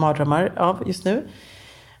som man får mardrömmar av just nu.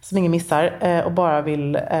 som ingen missar och bara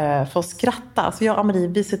vill få skratta. Alltså jag och Amelie,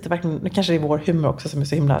 vi sitter verkligen, nu kanske det är vår humor också som är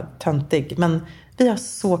så himla töntig, men vi har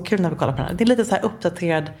så kul när vi kollar på den här. Det är lite så här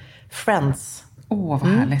uppdaterad Friends. Vad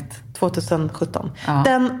härligt. 2017. Ja.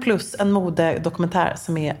 Den plus en modedokumentär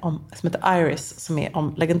som heter Iris, som är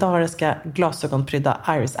om legendariska glasögonprydda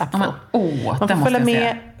Iris Apfel. Man får följa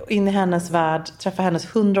med in i hennes värld, träffa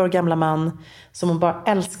hennes 100 år gamla man som hon bara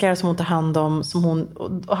älskar, som hon tar hand om,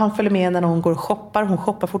 och han följer med när hon går och shoppar. Hon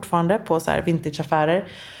shoppar fortfarande på så här vintageaffärer.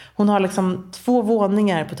 Hon har liksom 2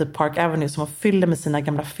 våningar på typ Park Avenue som hon fyller med sina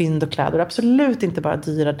gamla fynd och kläder. Absolut inte bara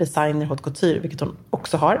dyra designer haute couture, vilket hon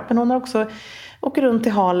också har. Men hon har också åker runt i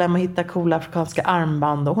Harlem och hittar coola afrikanska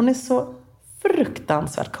armband. Och hon är så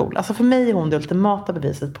fruktansvärt cool. Alltså för mig är hon det ultimata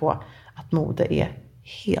beviset på att mode är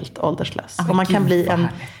helt ålderslös. Och man kan bli en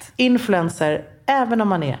influencer även om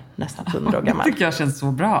man är nästan 100 år gammal. Det tycker jag känns så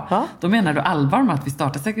bra. Ja. Då menar du allvar med att vi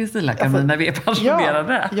startar Säker Stil-akademin när vi är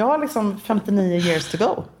pensionerade? Ja, jag har liksom 59 years to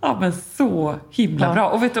go. Ja, men så himla bra.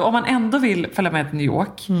 Och vet du, om man ändå vill följa med till New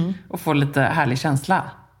York och få lite härlig känsla.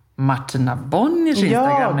 Martina Bonniers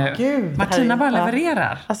Instagram nu. Gud, Martina bara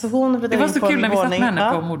levererar. Alltså det var så kul när vi satt med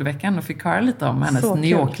henne på modeveckan och fick höra lite om hennes New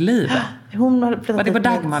York-liv. Var det på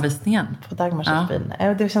Dagmar-visningen? På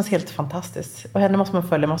Dagmar-visningen. Det känns helt fantastiskt. Och henne måste man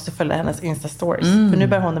följa. Man måste följa hennes Insta-stories. För nu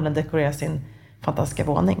börjar hon nämligen dekorera sin fantastiska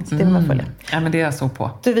våning. Så det vill man följa. Ja, men det är jag så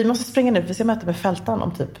på. Du, vi måste springa nu. Vi ska möta med Fältan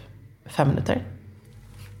om typ 5 minuter.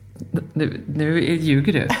 Nu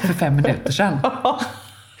ljuger du för 5 minuter sedan.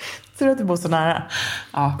 Tror du att du bor så nära?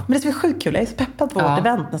 Ja. Men det ska bli sjukt kul. Jag är så peppad på vårt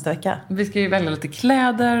event nästa vecka. Vi ska ju välja lite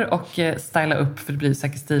kläder och styla upp för det blir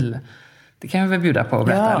Säker Stil. Det kan vi väl bjuda på och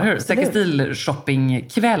berätta, eller hur? Säker Stil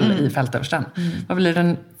shoppingkväll i Fältöversten. Vad blir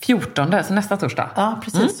den 14, så nästa torsdag? Ja,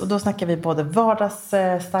 precis. Och då snackar vi både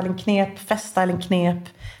vardagsstylingknep, feststylingknep.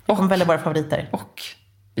 Vi kommer välja våra favoriter. Och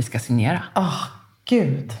vi ska signera.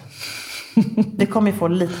 Gud. Det kommer ju få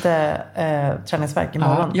lite träningsverk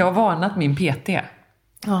imorgon. Ja, jag har varnat min PT.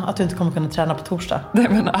 Ja, att du inte kommer kunna träna på torsdag. Nej,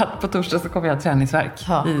 men att på torsdag så kommer jag ha träningsverk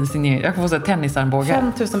i signering. Jag kommer få tennisarmbågar.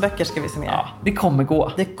 5000 böcker ska vi signera. Ja, det kommer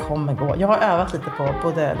gå. Det kommer gå. Jag har övat lite på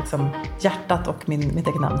både liksom hjärtat och mitt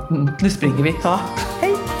eget namn. Nu springer vi. Ja,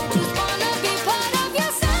 hej!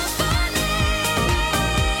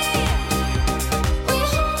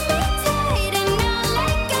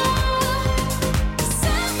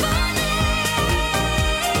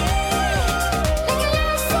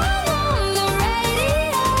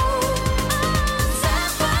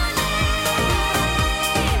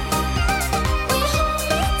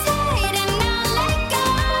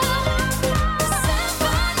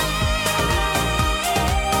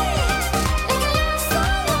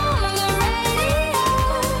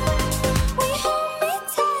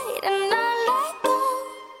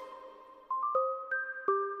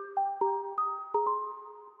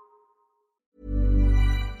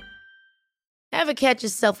 Ever catch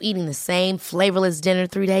yourself eating the same flavorless dinner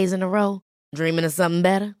 3 days in a row? Dreaming of something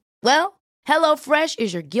better? Well, HelloFresh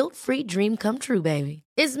is your guilt-free dream come true, baby.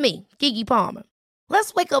 It's me, Keke Palmer.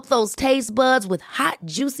 Let's wake up those taste buds with hot,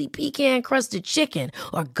 juicy pecan-crusted chicken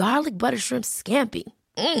or garlic butter shrimp scampi.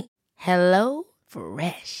 Hello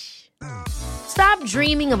Fresh. Stop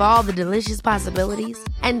dreaming of all the delicious possibilities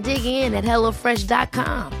and dig in at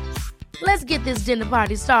HelloFresh.com. Let's get this dinner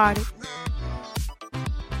party started.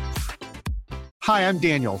 Hi, I'm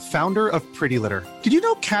Daniel, founder of Pretty Litter. Did you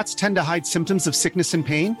know cats tend to hide symptoms of sickness and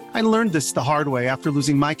pain? I learned this the hard way after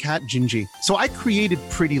losing my cat, Gingy. So I created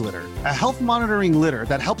Pretty Litter, a health monitoring litter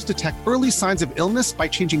that helps detect early signs of illness by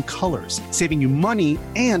changing colors, saving you money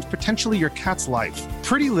and potentially your cat's life.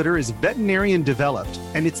 Pretty Litter is veterinarian developed,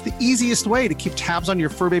 and it's the easiest way to keep tabs on your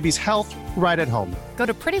fur baby's health right at home. Go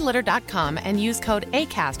to prettylitter.com and use code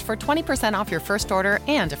ACAST for 20% off your first order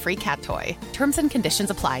and a free cat toy. Terms and conditions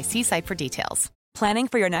apply. See site for details. Planning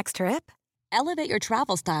for your next trip? Elevate your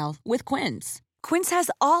travel style with Quince. Quince has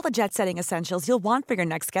all the jet-setting essentials you'll want for your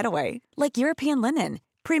next getaway, like European linen,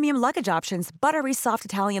 premium luggage options, buttery soft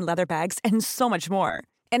Italian leather bags, and so much more.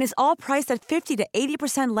 And is all priced at 50 to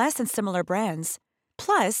 80% less than similar brands.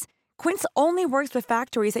 Plus, Quince only works with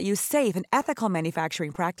factories that use safe and ethical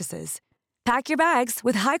manufacturing practices. Pack your bags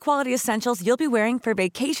with high-quality essentials you'll be wearing for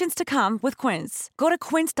vacations to come with Quince. Go to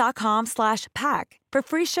quince.com/pack for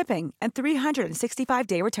free shipping and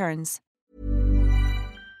 365-day returns.